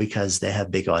people because they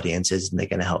have big audiences and they're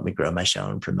going to help me grow my show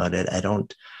and promote it. I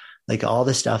don't like all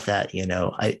the stuff that,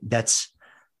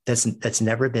 that's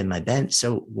never been my bent.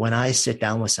 So when I sit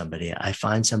down with somebody, I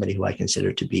find somebody who I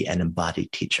consider to be an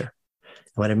embodied teacher.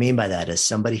 What I mean by that is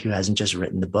somebody who hasn't just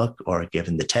written the book or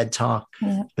given the TED talk,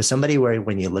 but somebody where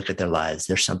when you look at their lives,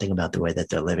 there's something about the way that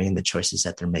they're living, the choices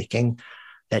that they're making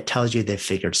that tells you they've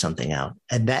figured something out.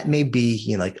 And that may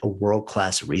be, like a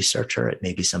world-class researcher. It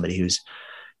may be somebody who's,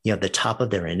 the top of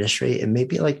their industry. It may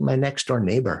be like my next door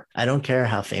neighbor. I don't care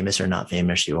how famous or not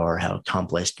famous you are, how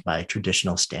accomplished by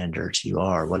traditional standards you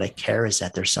are. What I care is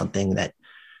that there's something that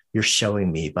you're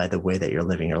showing me by the way that you're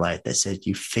living your life that says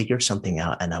you figured something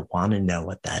out, and I want to know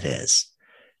what that is.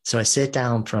 So I sit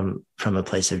down from a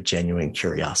place of genuine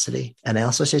curiosity. And I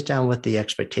also sit down with the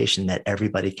expectation that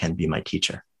everybody can be my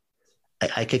teacher.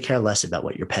 I could care less about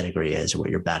what your pedigree is or what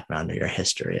your background or your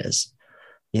history is.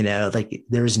 Like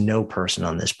there is no person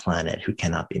on this planet who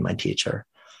cannot be my teacher.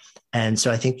 And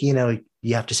so I think, you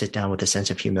have to sit down with a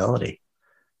sense of humility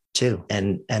too,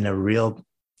 and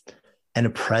a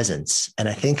presence. And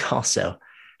I think also,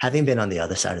 having been on the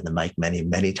other side of the mic many,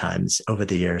 many times over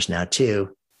the years now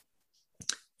too,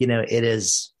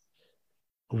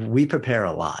 we prepare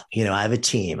a lot. I have a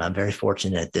team. I'm very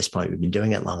fortunate at this point. We've been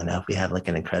doing it long enough. We have like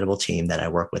an incredible team that I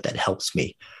work with that helps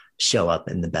me show up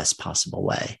in the best possible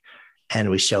way. And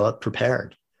we show up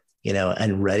prepared,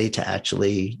 and ready to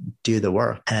actually do the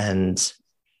work. And,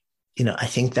 I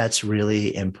think that's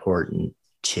really important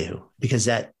too, because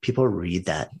that people read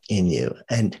that in you.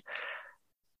 And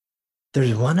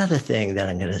there's one other thing that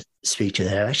I'm going to speak to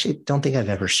that I actually don't think I've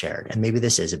ever shared. And maybe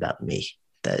this is about me.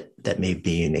 That may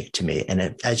be unique to me.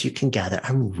 And as you can gather,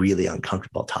 I'm really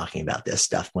uncomfortable talking about this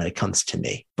stuff when it comes to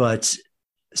me. But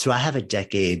so I have a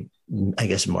decade, I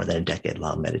guess more than a decade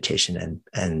long meditation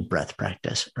and breath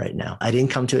practice right now. I didn't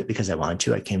come to it because I wanted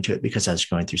to. I came to it because I was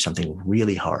going through something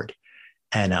really hard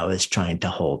and I was trying to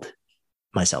hold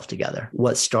myself together.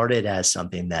 What started as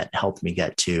something that helped me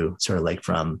get to sort of like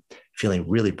from feeling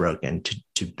really broken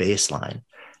to baseline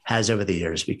has over the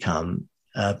years become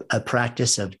a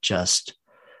practice of just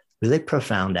really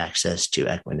profound access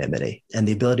to equanimity and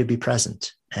the ability to be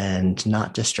present and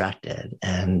not distracted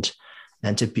and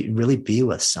to really be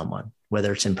with someone,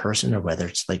 whether it's in person or whether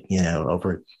it's like,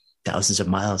 over thousands of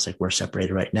miles, like we're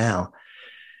separated right now.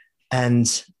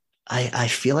 And I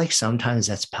feel like sometimes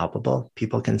that's palpable.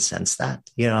 People can sense that,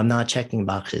 I'm not checking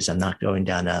boxes. I'm not going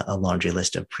down a laundry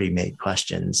list of pre-made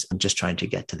questions. I'm just trying to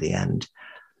get to the end.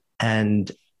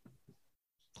 And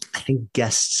I think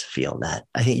guests feel that.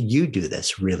 I think you do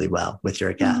this really well with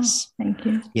your guests. Oh, thank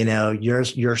you.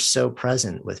 You're so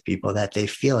present with people that they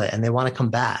feel it and they want to come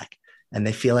back, and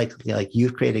they feel like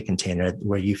you've created a container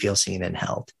where you feel seen and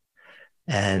held.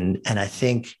 And I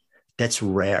think that's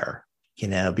rare,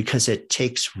 because it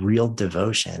takes real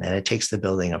devotion and it takes the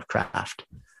building of craft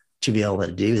to be able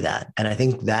to do that. And I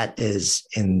think that is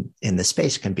in the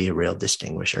space can be a real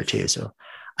distinguisher too. So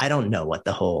I don't know what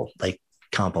the whole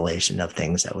compilation of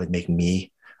things that would make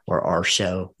me or our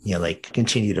show,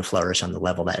 continue to flourish on the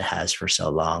level that it has for so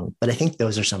long. But I think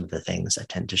those are some of the things that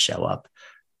tend to show up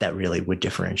that really would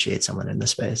differentiate someone in the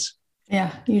space.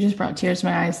 Yeah. You just brought tears to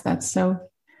my eyes. That's so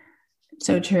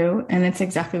true. And it's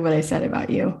exactly what I said about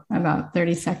you about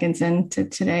 30 seconds into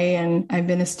today. And I've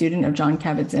been a student of John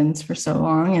Kabat-Zinn's for so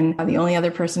long. And the only other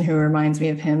person who reminds me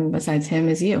of him besides him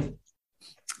is you.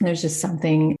 There's just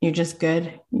something, you're just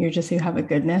good. You have a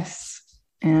goodness.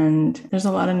 And there's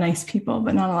a lot of nice people,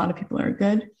 but not a lot of people are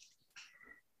good.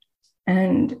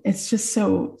 And it's just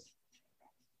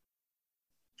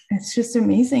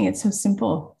amazing. It's so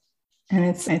simple. And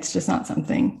it's just not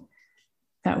something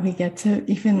that we get to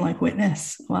even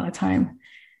witness a lot of time.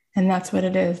 And that's what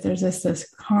it is. There's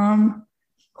this calm,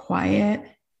 quiet,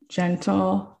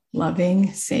 gentle,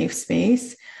 loving, safe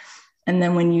space. And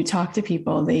then when you talk to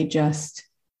people, they just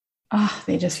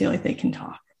feel like they can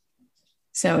talk.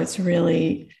 So it's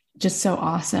really just so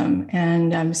awesome.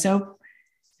 And I'm so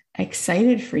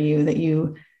excited for you that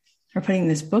you are putting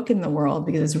this book in the world,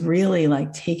 because it's really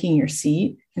taking your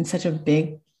seat in such a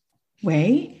big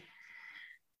way.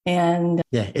 And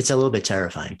yeah, it's a little bit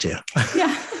terrifying too.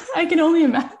 Yeah, I can only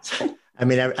imagine. I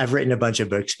mean, I've written a bunch of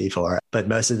books before, but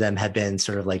most of them have been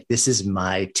sort of this is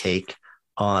my take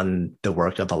on the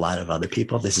work of a lot of other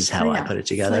people. This is how I put it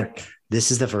together.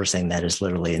 This is the first thing that is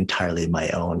literally entirely my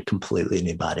own, completely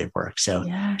new body of work. So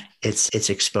it's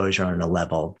exposure on a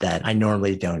level that I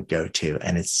normally don't go to.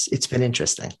 And it's been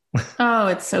interesting. Oh,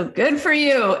 it's so good for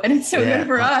you. And it's so good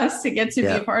for us to get to be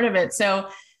a part of it. So,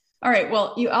 all right.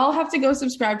 Well, you all have to go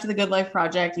subscribe to the Good Life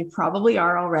Project. You probably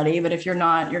are already, but if you're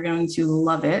not, you're going to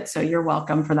love it. So you're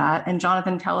welcome for that. And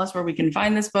Jonathan, tell us where we can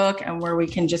find this book and where we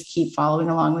can just keep following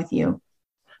along with you.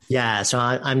 Yeah. So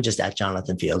I'm just at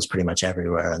Jonathan Fields pretty much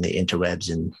everywhere on the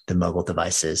interwebs and the mobile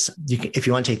devices. If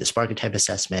you want to take the Sparketype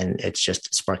assessment, it's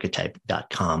just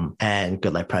sparketype.com and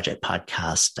Good Life Project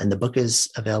podcast. And the book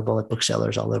is available at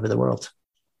booksellers all over the world.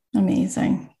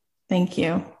 Amazing. Thank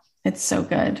you. It's so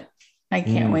good. I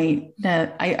can't wait.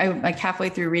 I'm like halfway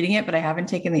through reading it, but I haven't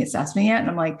taken the assessment yet. And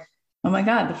I'm like, oh my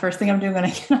God, the first thing I'm doing when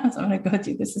I get on is I'm going to go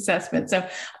do this assessment. So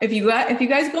if you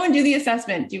guys go and do the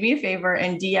assessment, do me a favor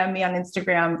and DM me on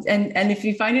Instagram. And if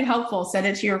you find it helpful, send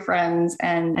it to your friends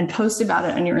and post about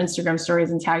it on your Instagram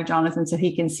stories and tag Jonathan so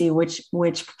he can see which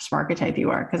Sparketype you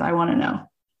are, because I want to know.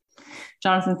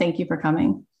 Jonathan, thank you for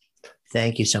coming.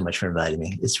 Thank you so much for inviting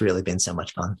me. It's really been so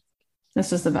much fun.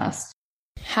 This was the best.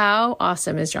 How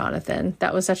awesome is Jonathan?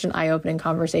 That was such an eye-opening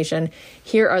conversation.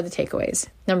 Here are the takeaways.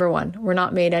 Number one, we're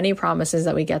not made any promises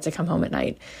that we get to come home at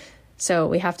night. So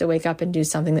we have to wake up and do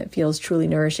something that feels truly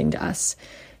nourishing to us.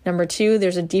 Number two,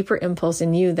 there's a deeper impulse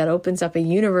in you that opens up a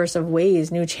universe of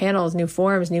ways, new channels, new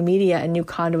forms, new media, and new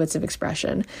conduits of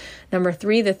expression. Number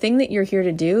three, the thing that you're here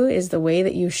to do is the way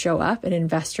that you show up and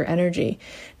invest your energy.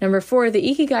 Number four, the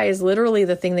Ikigai is literally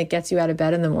the thing that gets you out of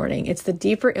bed in the morning. It's the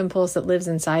deeper impulse that lives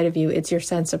inside of you. It's your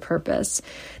sense of purpose.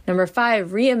 Number five,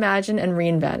 reimagine and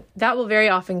reinvent. That will very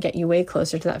often get you way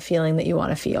closer to that feeling that you want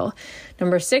to feel.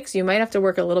 Number six, you might have to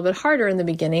work a little bit harder in the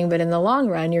beginning, but in the long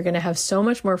run, you're going to have so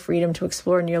much more freedom to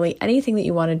explore nearly anything that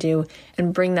you want to do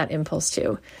and bring that impulse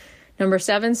to. Number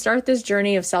seven, start this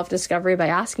journey of self-discovery by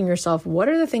asking yourself, what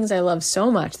are the things I love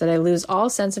so much that I lose all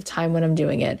sense of time when I'm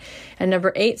doing it? And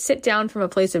number eight, sit down from a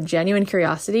place of genuine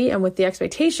curiosity and with the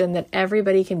expectation that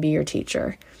everybody can be your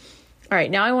teacher. All right,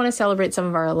 now I want to celebrate some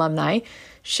of our alumni.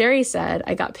 Sherry said,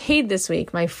 I got paid this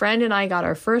week. My friend and I got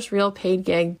our first real paid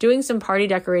gig doing some party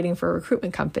decorating for a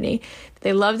recruitment company.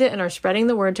 They loved it and are spreading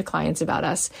the word to clients about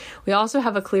us. We also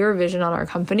have a clearer vision on our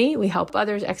company. We help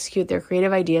others execute their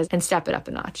creative ideas and step it up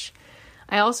a notch.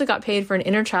 I also got paid for an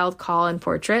inner child call and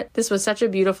portrait. This was such a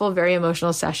beautiful, very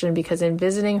emotional session because in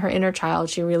visiting her inner child,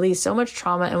 she released so much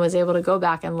trauma and was able to go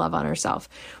back and love on herself.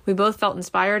 We both felt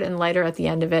inspired and lighter at the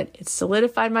end of it. It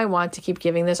solidified my want to keep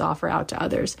giving this offer out to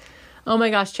others. Oh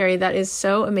my gosh, Cherry, that is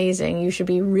so amazing. You should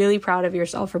be really proud of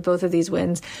yourself for both of these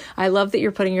wins. I love that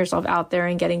you're putting yourself out there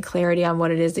and getting clarity on what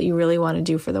it is that you really want to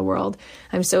do for the world.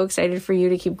 I'm so excited for you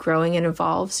to keep growing and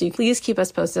evolve. So please keep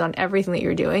us posted on everything that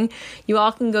you're doing. You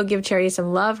all can go give Cherry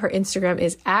some love. Her Instagram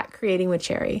is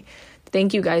 @creatingwithcherry.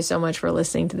 Thank you guys so much for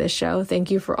listening to this show.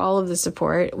 Thank you for all of the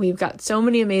support. We've got so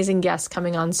many amazing guests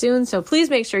coming on soon. So please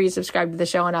make sure you subscribe to the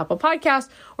show on Apple Podcasts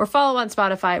or follow on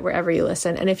Spotify, wherever you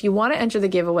listen. And if you want to enter the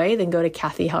giveaway, then go to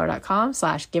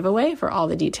kathyheller.com/giveaway for all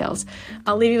the details.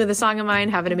 I'll leave you with a song of mine.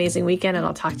 Have an amazing weekend, and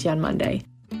I'll talk to you on Monday.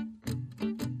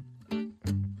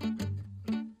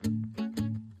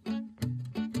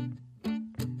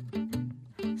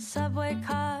 Subway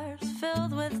cars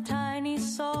filled with tiny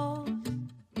souls.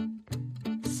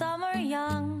 Some are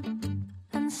young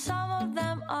and some of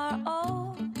them are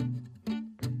old.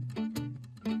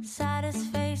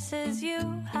 Saddest faces you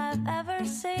have ever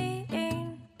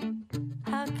seen.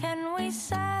 How can we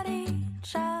set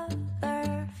each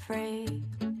other free?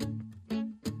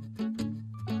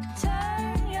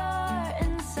 Turn your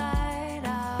inside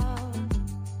out.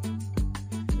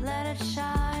 Let it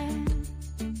shine.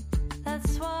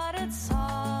 That's what it's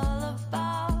all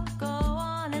about. Go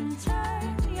on and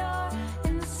turn your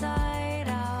inside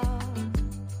out.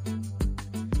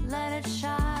 Let it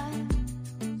shine.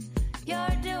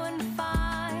 You're doing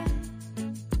fine.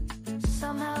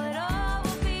 Somehow it all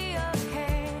will be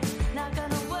okay. Not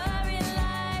gonna worry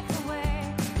life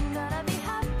away. Gonna be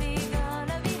happy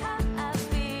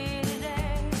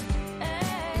today.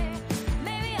 Hey,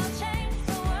 maybe I'll change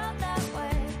the world that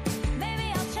way. Maybe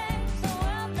I'll change the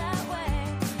world that way.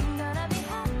 Gonna be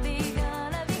happy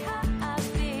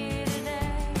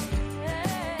today.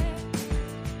 Hey,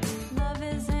 love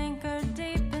is anchored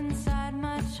deep inside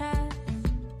my chest.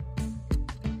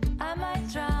 I might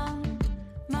drown.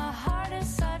 My heart is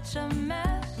such a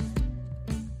mess.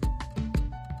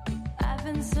 I've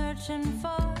been searching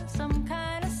for